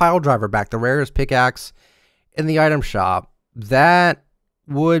actually get pile driver back? The rarest pickaxe in the item shop. That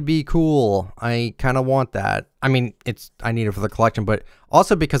would be cool. I kind of want that. I mean, I need it for the collection, but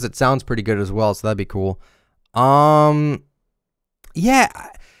also because it sounds pretty good as well, so that'd be cool. Yeah,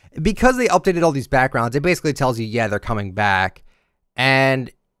 because they updated all these backgrounds, it basically tells you, yeah, they're coming back.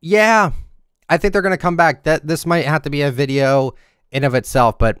 And yeah, I think they're going to come back. This might have to be a video in of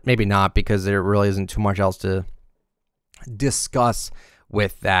itself, but maybe not, because there really isn't too much else to discuss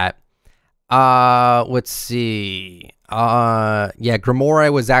with that. Let's see. Yeah,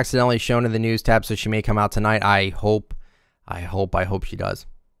 Grimoire was accidentally shown in the news tab, so she may come out tonight. I hope she does.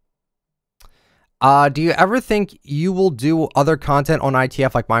 Do you ever think you will do other content on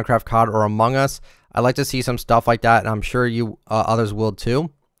ITF like Minecraft, COD, or Among Us? I'd like to see some stuff like that, and I'm sure you others will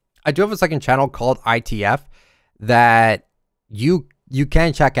too. I do have a second channel called ITF that you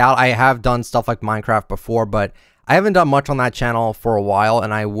can check out. I have done stuff like Minecraft before, but I haven't done much on that channel for a while,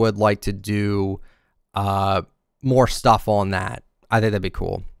 and I would like to do more stuff on that. I think that'd be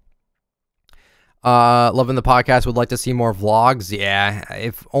cool. Loving the podcast. Would like to see more vlogs. Yeah,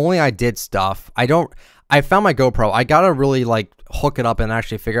 if only I did stuff. I found my GoPro. I gotta really like hook it up and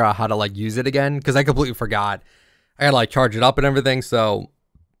actually figure out how to like use it again, because I completely forgot. I gotta like charge it up and everything, so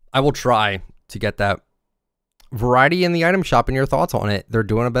I will try to get that. Variety in the item shop and your thoughts on it. They're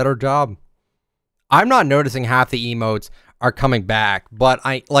doing a better job. I'm not noticing half the emotes are coming back, but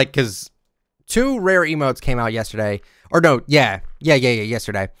I like, because 2 rare emotes came out yesterday. Or no,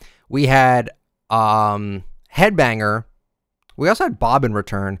 yesterday. We had Headbanger. We also had Bob in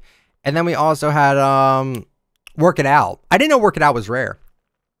return. And then we also had Work It Out. I didn't know Work It Out was rare.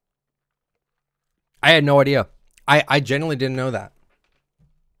 I had no idea. I genuinely didn't know that.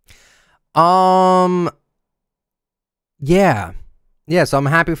 Yeah. Yeah, so I'm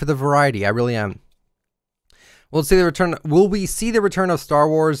happy for the variety. I really am. Will we see the return of Star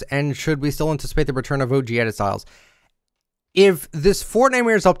Wars, and should we still anticipate the return of OG edit styles? If this Fortnite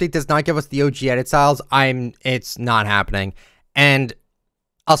Mirrors update does not give us the OG edit styles, it's not happening. And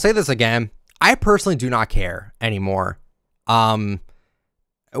I'll say this again, I personally do not care anymore.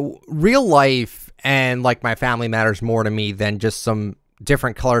 Real life and like my family matters more to me than just some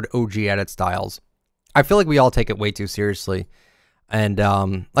different colored OG edit styles. I feel like we all take it way too seriously. And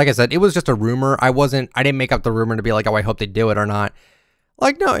like I said, it was just a rumor. I didn't make up the rumor to be like, oh, I hope they do it or not.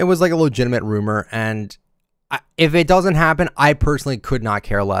 Like, no, it was like a legitimate rumor. And if it doesn't happen, I personally could not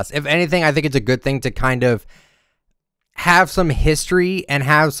care less. If anything, I think it's a good thing to kind of have some history and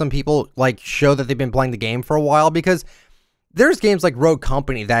have some people like show that they've been playing the game for a while, because there's games like Rogue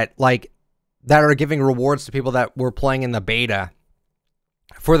Company that are giving rewards to people that were playing in the beta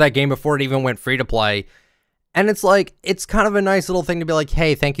for that game before it even went free to play. And it's like, it's kind of a nice little thing to be like,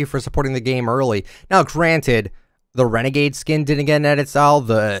 hey, thank you for supporting the game early. Now, granted, the Renegade skin didn't get an edit style.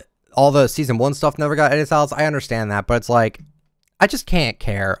 All the Season 1 stuff never got edit styles. I understand that, but it's like, I just can't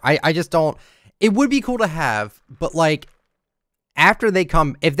care. I just don't. It would be cool to have, but like, if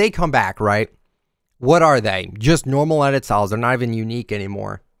they come back, right? What are they? Just normal edit styles. They're not even unique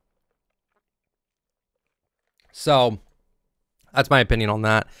anymore. So, that's my opinion on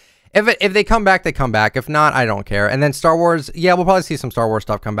that. If they come back, they come back. If not, I don't care. And then Star Wars, yeah, we'll probably see some Star Wars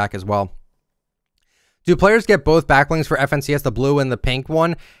stuff come back as well. Do players get both backlinks for FNCS, the blue and the pink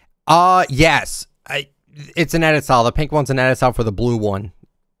one? Yes. It's an edit style. The pink one's an edit style for the blue one.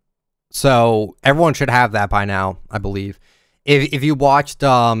 So everyone should have that by now, I believe. If you watched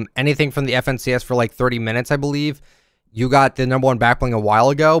anything from the FNCS for like 30 minutes, I believe, you got the #1 backlink a while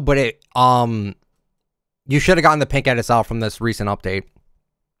ago, but you should have gotten the pink edit style from this recent update.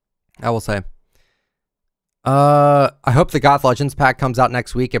 I will say. I hope the Goth Legends pack comes out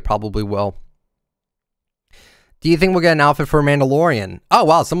next week. It probably will. Do you think we'll get an outfit for a Mandalorian? Oh,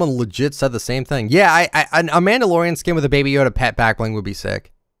 wow. Someone legit said the same thing. Yeah, a Mandalorian skin with a Baby Yoda pet backbling would be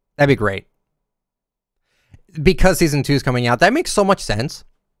sick. That'd be great. Because Season 2 is coming out. That makes so much sense.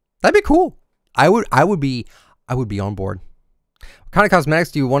 That'd be cool. I would be on board. What kind of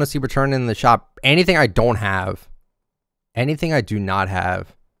cosmetics do you want to see returned in the shop? Anything I don't have. Anything I do not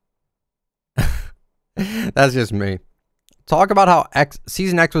have. That's just me. Talk about how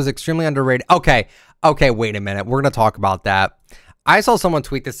Season X was extremely underrated. Okay, wait a minute. We're going to talk about that. I saw someone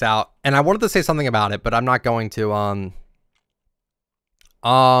tweet this out, and I wanted to say something about it, but I'm not going to,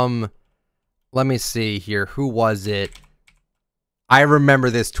 let me see here. Who was it? I remember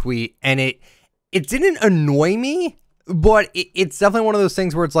this tweet, and it didn't annoy me, but it's definitely one of those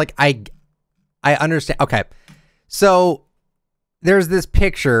things where it's like, I understand. Okay, so there's this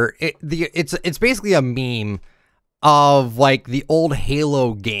picture. It's basically a meme of like the old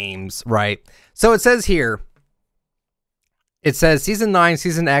Halo games, right? So it says here, it says Season 9,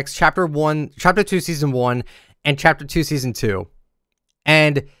 Season X, Chapter 1, Chapter 2, Season 1, and Chapter 2, Season 2.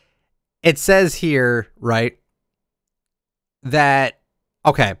 And it says here, right, that,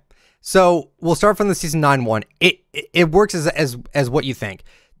 okay, so we'll start from the Season 9 one. It works as what you think.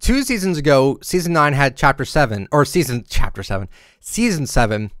 2 seasons ago, Season 9 had Chapter 7, or Season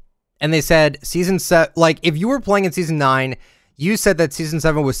 7, and they said Season 7, like, if you were playing in Season 9, you said that Season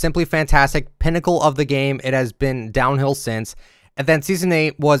 7 was simply fantastic, pinnacle of the game. It has been downhill since. And then Season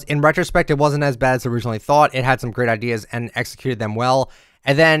 8 was, in retrospect, it wasn't as bad as originally thought. It had some great ideas and executed them well.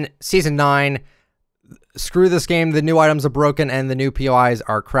 And then Season 9, screw this game, the new items are broken and the new POIs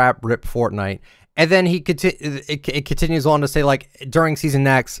are crap, rip Fortnite. And then it continues on to say, like, during Season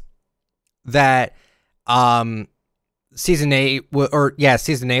X, that Season 8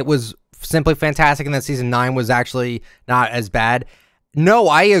 was simply fantastic, and that Season 9 was actually not as bad. No,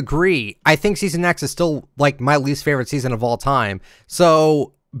 I agree. I think Season X is still, like, my least favorite season of all time.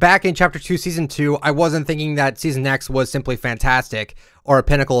 So back in Chapter 2, Season 2, I wasn't thinking that Season X was simply fantastic or a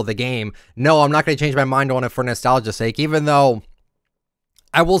pinnacle of the game. No, I'm not going to change my mind on it for nostalgia's sake, even though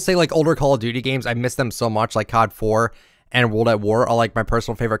I will say, like, older Call of Duty games, I miss them so much, like COD 4 and World at War are, like, my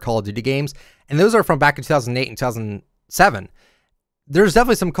personal favorite Call of Duty games. And those are from back in 2008 and 2007. There's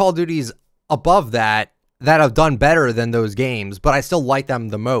definitely some Call of Duties above that have done better than those games, but I still like them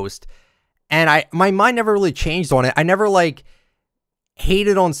the most. And my mind never really changed on it. I never, like,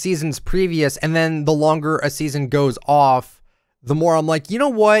 hated on seasons previous, and then the longer a season goes off, the more I'm like, you know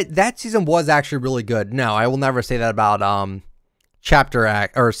what? That season was actually really good. No, I will never say that about Chapter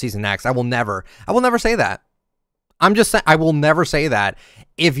X or Season X. I will never say that. I'm just saying, I will never say that.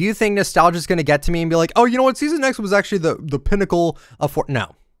 If you think nostalgia is going to get to me and be like, oh, you know what? Season X was actually the pinnacle of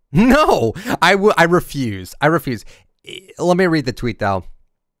Fortnite. No, I refuse. Let me read the tweet though.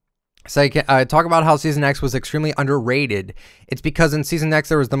 So talk about how Season X was extremely underrated. It's because in Season X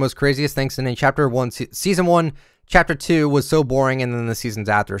there was the most craziest things, and in Chapter 1, Season 1, Chapter 2 was so boring, and then the seasons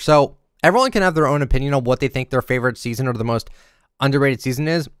after. So everyone can have their own opinion on what they think their favorite season or the most underrated season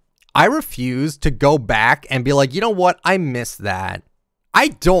is. I refuse to go back and be like, you know what? I miss that. I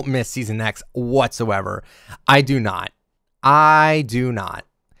don't miss Season X whatsoever. I do not. Halloween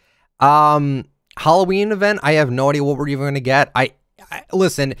event, I have no idea what we're even going to get. I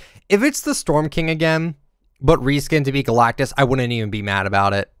listen, if it's the Storm King again, but reskin to be Galactus, I wouldn't even be mad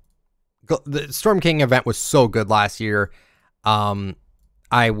about it. The Storm King event was so good last year.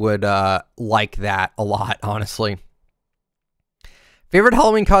 I would like that a lot, honestly. Favorite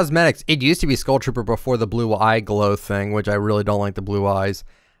Halloween cosmetics? It used to be Skull Trooper before the blue eye glow thing, which I really don't like the blue eyes.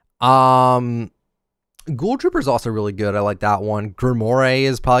 Ghoul Trooper is also really good. I like that one. Grimoire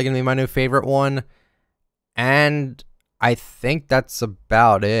is probably going to be my new favorite one. And I think that's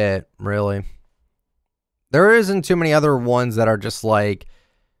about it, really. There isn't too many other ones that are just like...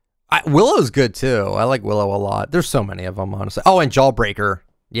 Willow's good, too. I like Willow a lot. There's so many of them, honestly. Oh, and Jawbreaker.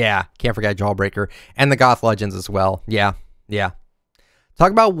 Yeah, can't forget Jawbreaker. And the Goth Legends as well. Yeah.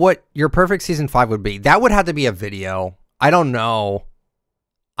 Talk about what your perfect Season 5 would be. That would have to be a video. I don't know.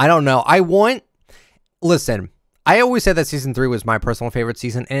 Listen, I always said that Season 3 was my personal favorite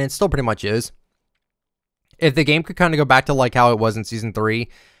season, and it still pretty much is. If the game could kind of go back to like how it was in Season 3,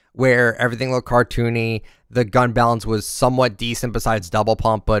 where everything looked cartoony, the gun balance was somewhat decent besides double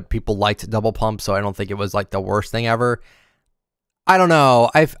pump, but people liked double pump, so I don't think it was like the worst thing ever. I don't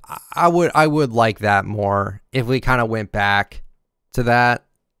know. I would like that more if we kind of went back to that.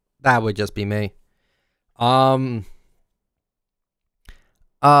 That would just be me. Thank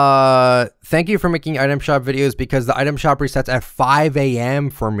you for making item shop videos, because the item shop resets at 5 a.m.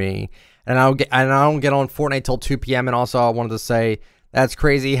 for me, and I don't get on Fortnite till 2 p.m. And also I wanted to say that's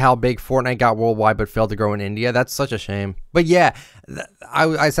crazy how big Fortnite got worldwide but failed to grow in India. That's such a shame. But yeah,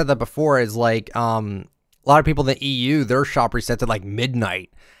 I said that before, is like a lot of people in the EU, their shop resets at like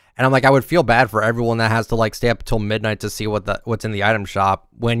midnight, and I'm like, I would feel bad for everyone that has to like stay up till midnight to see what's in the item shop,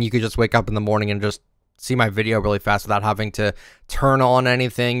 when you could just wake up in the morning and just see my video really fast without having to turn on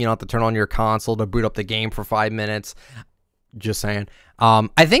anything. You don't have to turn on your console to boot up the game for 5 minutes. Just saying.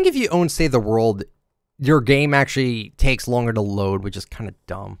 I think if you own Save the World, your game actually takes longer to load, which is kind of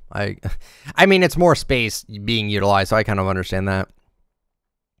dumb. I mean, it's more space being utilized, so I kind of understand that.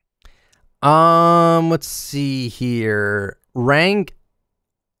 Let's see here. Rank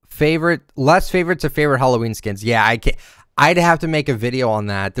less favorite to favorite Halloween skins. Yeah, I'd have to make a video on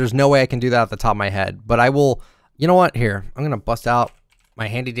that. There's no way I can do that off the top of my head, but I will. You know what? Here, I'm gonna bust out my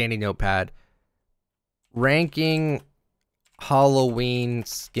handy dandy notepad. Ranking Halloween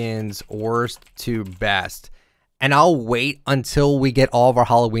skins worst to best, and I'll wait until we get all of our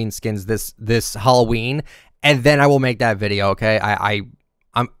Halloween skins this Halloween, and then I will make that video. Okay, I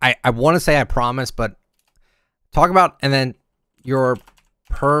want to say I promise, but talk about and then your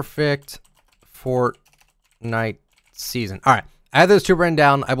perfect Fortnite season. All right, I have those two written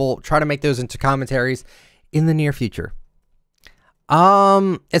down. I will try to make those into commentaries in the near future.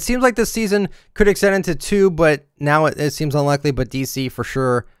 It seems like this season could extend into 2, but now it seems unlikely, but DC for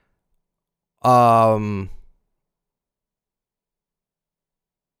sure.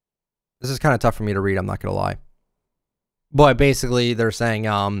 This is kind of tough for me to read, I'm not gonna lie. But basically they're saying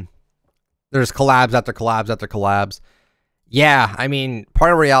there's collabs after collabs after collabs. Yeah, I mean,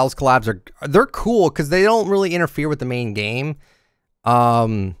 Battle Royale's collabs they're cool because they don't really interfere with the main game.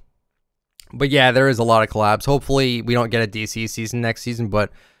 But yeah, there is a lot of collabs. Hopefully we don't get a DC season next season,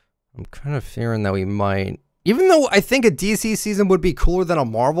 but I'm kind of fearing that we might. Even though I think a DC season would be cooler than a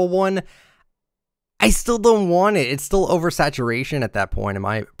Marvel one, I still don't want it. It's still oversaturation at that point, in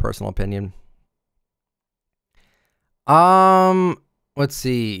my personal opinion. Let's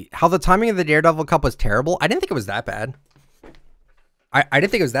see. How the timing of the Daredevil Cup was terrible. I didn't think it was that bad. I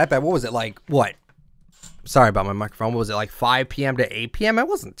didn't think it was that bad. What was it like? What? Sorry about my microphone. What was it like 5 p.m. to 8 p.m.? It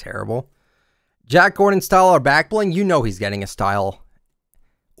wasn't terrible. Jack Gordon's style or back bling? You know he's getting a style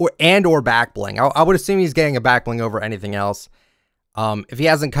or back bling. I would assume he's getting a back bling over anything else. If he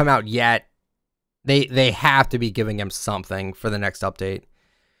hasn't come out yet, they have to be giving him something for the next update.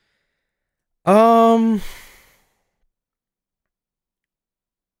 Let's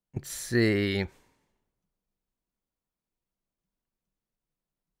see.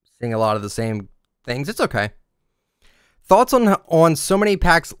 Seeing a lot of the same things. It's okay. Thoughts on so many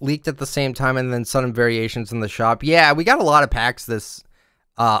packs leaked at the same time and then sudden variations in the shop? Yeah, we got a lot of packs this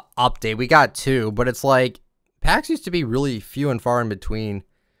update. We got 2, but it's like packs used to be really few and far in between.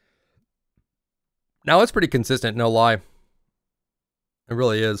 Now it's pretty consistent, no lie. It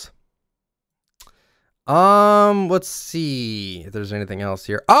really is. Let's see if there's anything else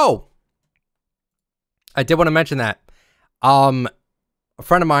here. Oh! I did want to mention that. A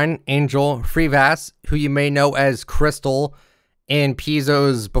friend of mine, Angel Freevass, who you may know as Crystal in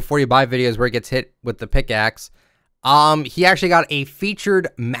Pizzo's Before You Buy videos where he gets hit with the pickaxe. He actually got a featured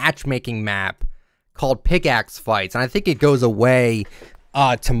matchmaking map called Pickaxe Fights, and I think it goes away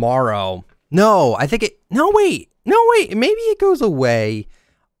tomorrow. No, I think it. No, wait. Maybe it goes away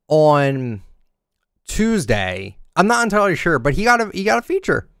on Tuesday. I'm not entirely sure, but he got a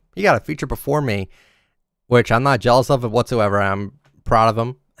feature. He got a feature before me, which I'm not jealous of it whatsoever. I'm proud of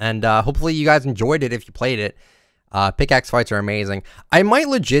him, and hopefully you guys enjoyed it if you played it. Pickaxe fights are amazing. I might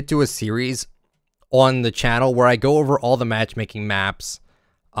legit do a series on the channel where I go over all the matchmaking maps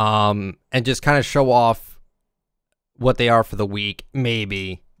and just kind of show off what they are for the week.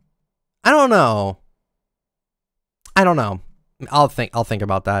 Maybe. I don't know. I'll think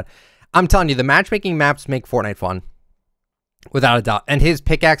about that. I'm telling you, the matchmaking maps make Fortnite fun, without a doubt. And his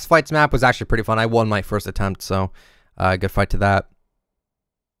pickaxe fights map was actually pretty fun. I won my first attempt, so good fight to that.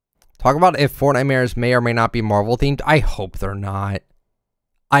 Talk about if Fortnite mirrors may or may not be Marvel themed. I hope they're not.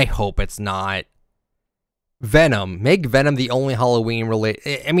 I hope it's not. Venom. Make Venom the only Halloween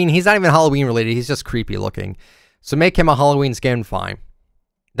related. I mean, he's not even Halloween related. He's just creepy looking. So make him a Halloween skin. Fine.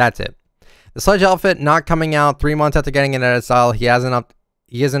 That's it. The Sledge outfit not coming out 3 months after getting an edit style. He isn't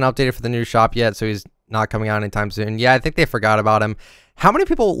updated for the new shop yet, so he's not coming out anytime soon. Yeah, I think they forgot about him. How many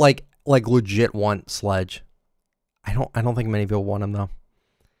people like legit want Sledge? I don't think many people want him though.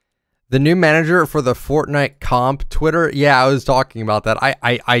 The new manager for the Fortnite comp Twitter. Yeah, I was talking about that.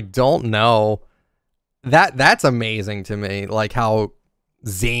 I don't know. That's amazing to me. Like how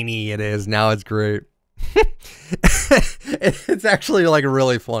zany it is now. It's great. It's actually like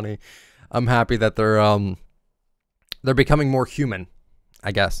really funny. I'm happy that they're becoming more human,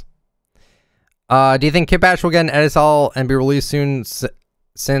 I guess. Do you think Kit Bash will get an edit all and be released soon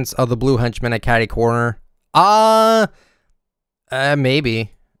since of the blue henchman at Caddy Corner? Maybe.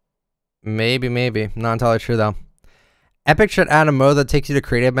 Not entirely sure though. Epic should add a mode that takes you to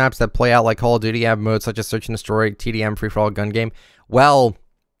creative maps that play out like Call of Duty. Have modes such as Search and Destroy, TDM, free-for-all, gun game. Well,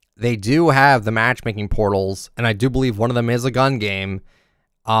 they do have the matchmaking portals, and I do believe one of them is a gun game.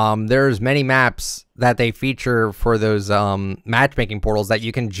 There's many maps that they feature for those matchmaking portals that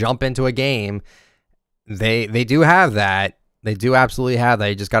you can jump into a game. They do have that. They do absolutely have that.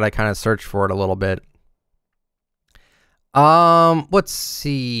 You just gotta kind of search for it a little bit. Let's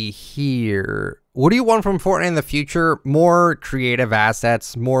see here. What do you want from Fortnite in the future? More creative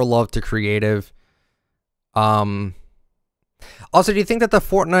assets, more love to creative. Also, do you think that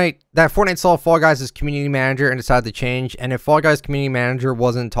Fortnite saw Fall Guys' community manager and decided to change? And if Fall Guys community manager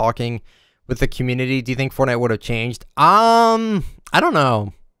wasn't talking with the community, do you think Fortnite would have changed? I don't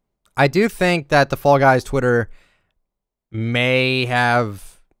know. I do think that the Fall Guys Twitter may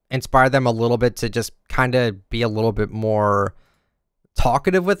have inspired them a little bit to just kind of be a little bit more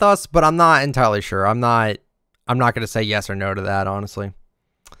talkative with us, but I'm not entirely sure. I'm not going to say yes or no to that, honestly.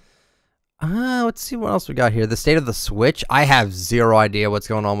 Let's see what else we got here. The state of the Switch. I have zero idea what's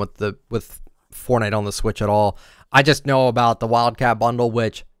going on with Fortnite on the Switch at all. I just know about the Wildcat bundle,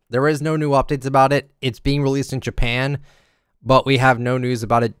 which there is no new updates about it. It's being released in Japan, but we have no news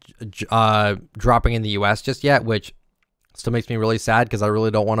about it dropping in the US just yet, which still makes me really sad because I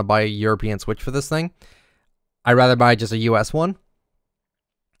really don't want to buy a European Switch for this thing. I'd rather buy just a US one.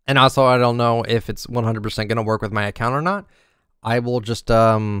 And also, I don't know if it's 100% going to work with my account or not. I will just,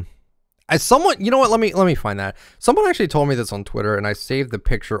 as someone, you know what? Let me find that. Someone actually told me this on Twitter, and I saved the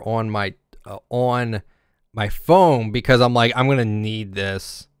picture on my phone because I'm like, I'm going to need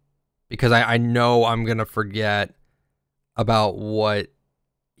this because I know I'm going to forget about what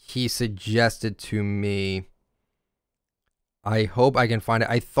he suggested to me. I hope I can find it.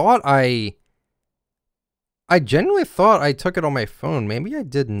 I genuinely thought I took it on my phone. Maybe I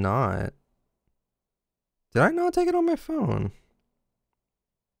did not. Did I not take it on my phone?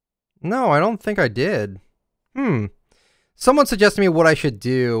 No, I don't think I did. Someone suggested me what I should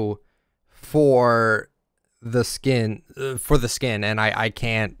do for the skin, and I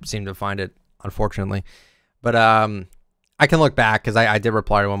can't seem to find it, unfortunately. But I can look back because I did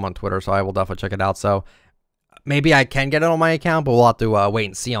reply to him on Twitter, so I will definitely check it out. So maybe I can get it on my account, but we'll have to wait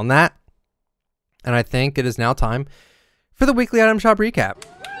and see on that. And I think it is now time for the weekly item shop recap.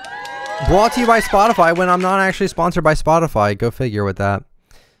 Brought to you by Spotify when I'm not actually sponsored by Spotify. Go figure with that.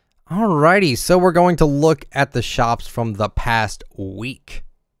 Alrighty, so we're going to look at the shops from the past week,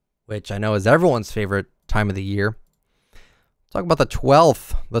 which I know is everyone's favorite time of the year. Talk about the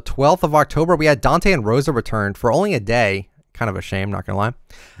 12th. The 12th of October, we had Dante and Rosa returned for only a day. Kind of a shame, not gonna lie.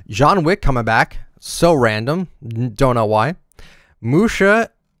 John Wick coming back. So random. Don't know why.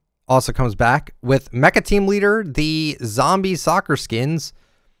 Musha also comes back with Mecha Team Leader, the zombie soccer skins,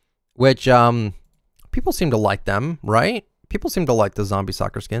 which people seem to like them, right? People seem to like the zombie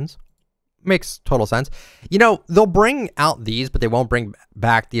soccer skins. Makes total sense. You know, they'll bring out these, but they won't bring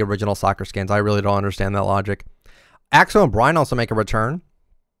back the original soccer skins. I really don't understand that logic. Axel and Brian also make a return,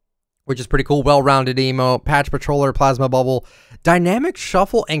 which is pretty cool. Well-rounded emo, Patch Patroller, Plasma Bubble, Dynamic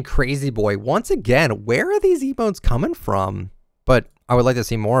Shuffle, and Crazy Boy. Once again, where are these emotes coming from? But I would like to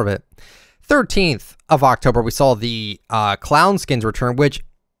see more of it. 13th of October, we saw the clown skins return, which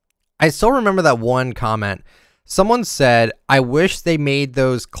I still remember that one comment. Someone said, I wish they made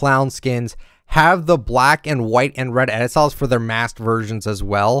those clown skins have the black and white and red edit styles for their masked versions as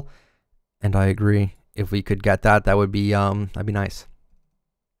well. And I agree. If we could get that, that would be that'd be nice.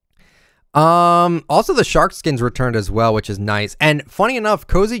 Also the shark skins returned as well, which is nice. And funny enough,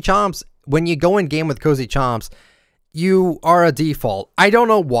 Cozy Chomps, when you go in game with Cozy Chomps, you are a default. I don't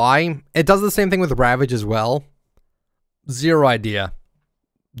know why. It does the same thing with Ravage as well. Zero idea.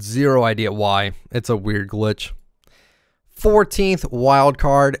 Zero idea why. It's a weird glitch. 14th wild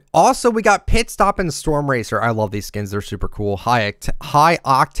card. Also, we got Pit Stop and Storm Racer. I love these skins. They're super cool. High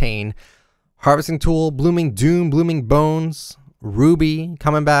Octane. Harvesting Tool. Blooming Doom. Blooming Bones. Ruby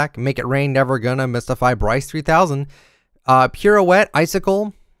coming back. Make It Rain. Never Gonna. Mystify. Bryce 3000. Pirouette.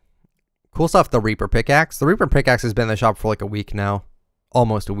 Icicle. Cool stuff. The Reaper Pickaxe. The Reaper Pickaxe has been in the shop for like a week now.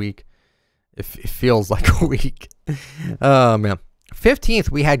 Almost a week. It feels like a week. Oh, man. 15th,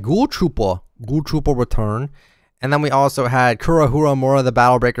 we had Ghoul Trooper. Ghoul Trooper return. And then we also had Kurahura Mora, the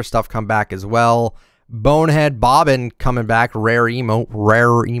Battle Breaker stuff, come back as well. Bonehead Bobbin coming back. Rare emote. Rare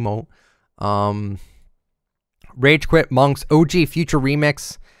emote. Rage Quit Monks. OG Future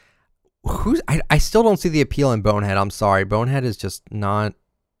Remix. I still don't see the appeal in Bonehead. I'm sorry. Bonehead is just not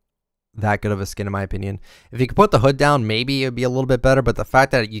that good of a skin in my opinion. If you could put the hood down, maybe it would be a little bit better. But the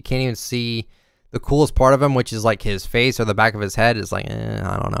fact that you can't even see the coolest part of him, which is like his face or the back of his head, is like,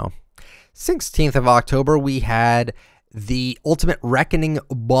 I don't know. 16th of October, we had the Ultimate Reckoning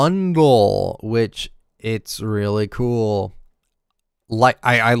bundle, which it's really cool. Like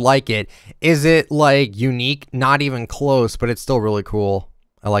I like it. Is it like unique? Not even close, but it's still really cool.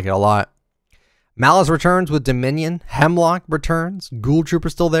 I like it a lot. Malice returns with Dominion. Hemlock returns. Ghoul Trooper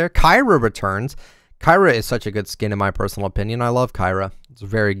still there. Kyra returns. Kyra is such a good skin in my personal opinion. I love Kyra. It's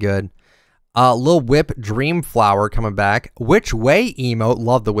very good. Lil Whip Dream Flower coming back. Which Way emote.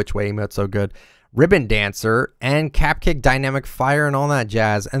 Love the Which Way emote. So good. Ribbon Dancer and Capkick Dynamic Fire and all that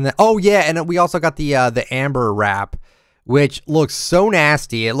jazz. And then, oh yeah, and we also got the Amber wrap, which looks so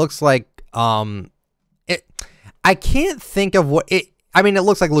nasty. It looks like I can't think of what it. I mean, it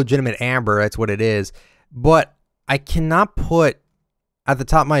looks like legitimate amber. That's what it is. But I cannot put at the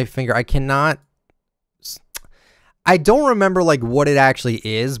top of my finger. I don't remember like what it actually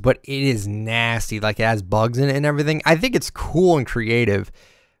is, but it is nasty. Like it has bugs in it and everything. I think it's cool and creative,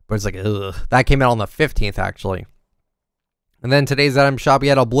 but it's like, ugh. That came out on the 15th actually. And then today's item shop, we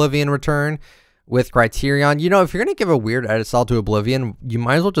had Oblivion return with Criterion. You know, if you're going to give a weird edit style to Oblivion, you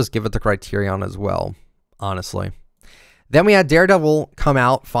might as well just give it to Criterion as well, honestly. Then we had Daredevil come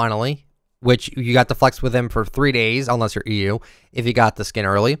out finally, which you got to flex with him for 3 days, unless you're EU, if you got the skin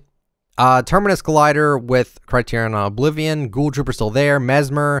early. Terminus Collider with Criterion on Oblivion. Ghoul Trooper still there.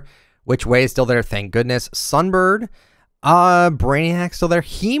 Mesmer, Which Way is still there, thank goodness. Sunbird. Brainiac still there.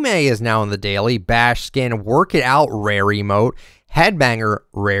 Hime is now in the daily. Bash skin, Work It Out rare emote. Headbanger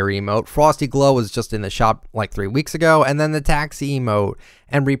rare emote. Frosty Glow was just in the shop like 3 weeks ago. And then the Taxi emote.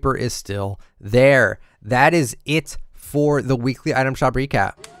 And Reaper is still there. That is it for the weekly item shop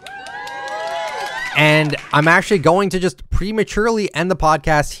recap. And I'm actually going to just prematurely end the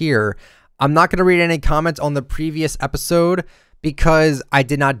podcast here. I'm not going to read any comments on the previous episode because I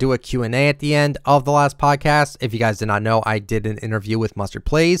did not do a Q&A at the end of the last podcast. If you guys did not know, I did an interview with Mustard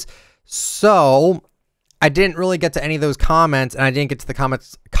Plays. So I didn't really get to any of those comments, and I didn't get to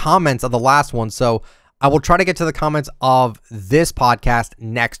the comments of the last one. So I will try to get to the comments of this podcast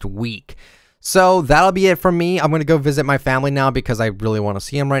next week. So that'll be it from me. I'm going to go visit my family now because I really want to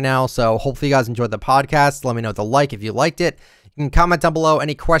see them right now. So hopefully you guys enjoyed the podcast. Let me know with a like if you liked it. You can comment down below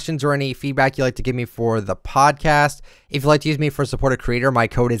any questions or any feedback you'd like to give me for the podcast. If you'd like to use me for support a creator, my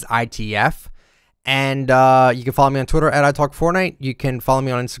code is ITF. And you can follow me on Twitter at ITalkFortnite. You can follow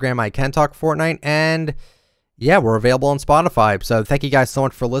me on Instagram, ICanTalkFortnite. And yeah, we're available on Spotify. So thank you guys so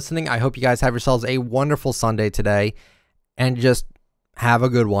much for listening. I hope you guys have yourselves a wonderful Sunday today. And just have a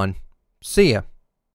good one. See ya.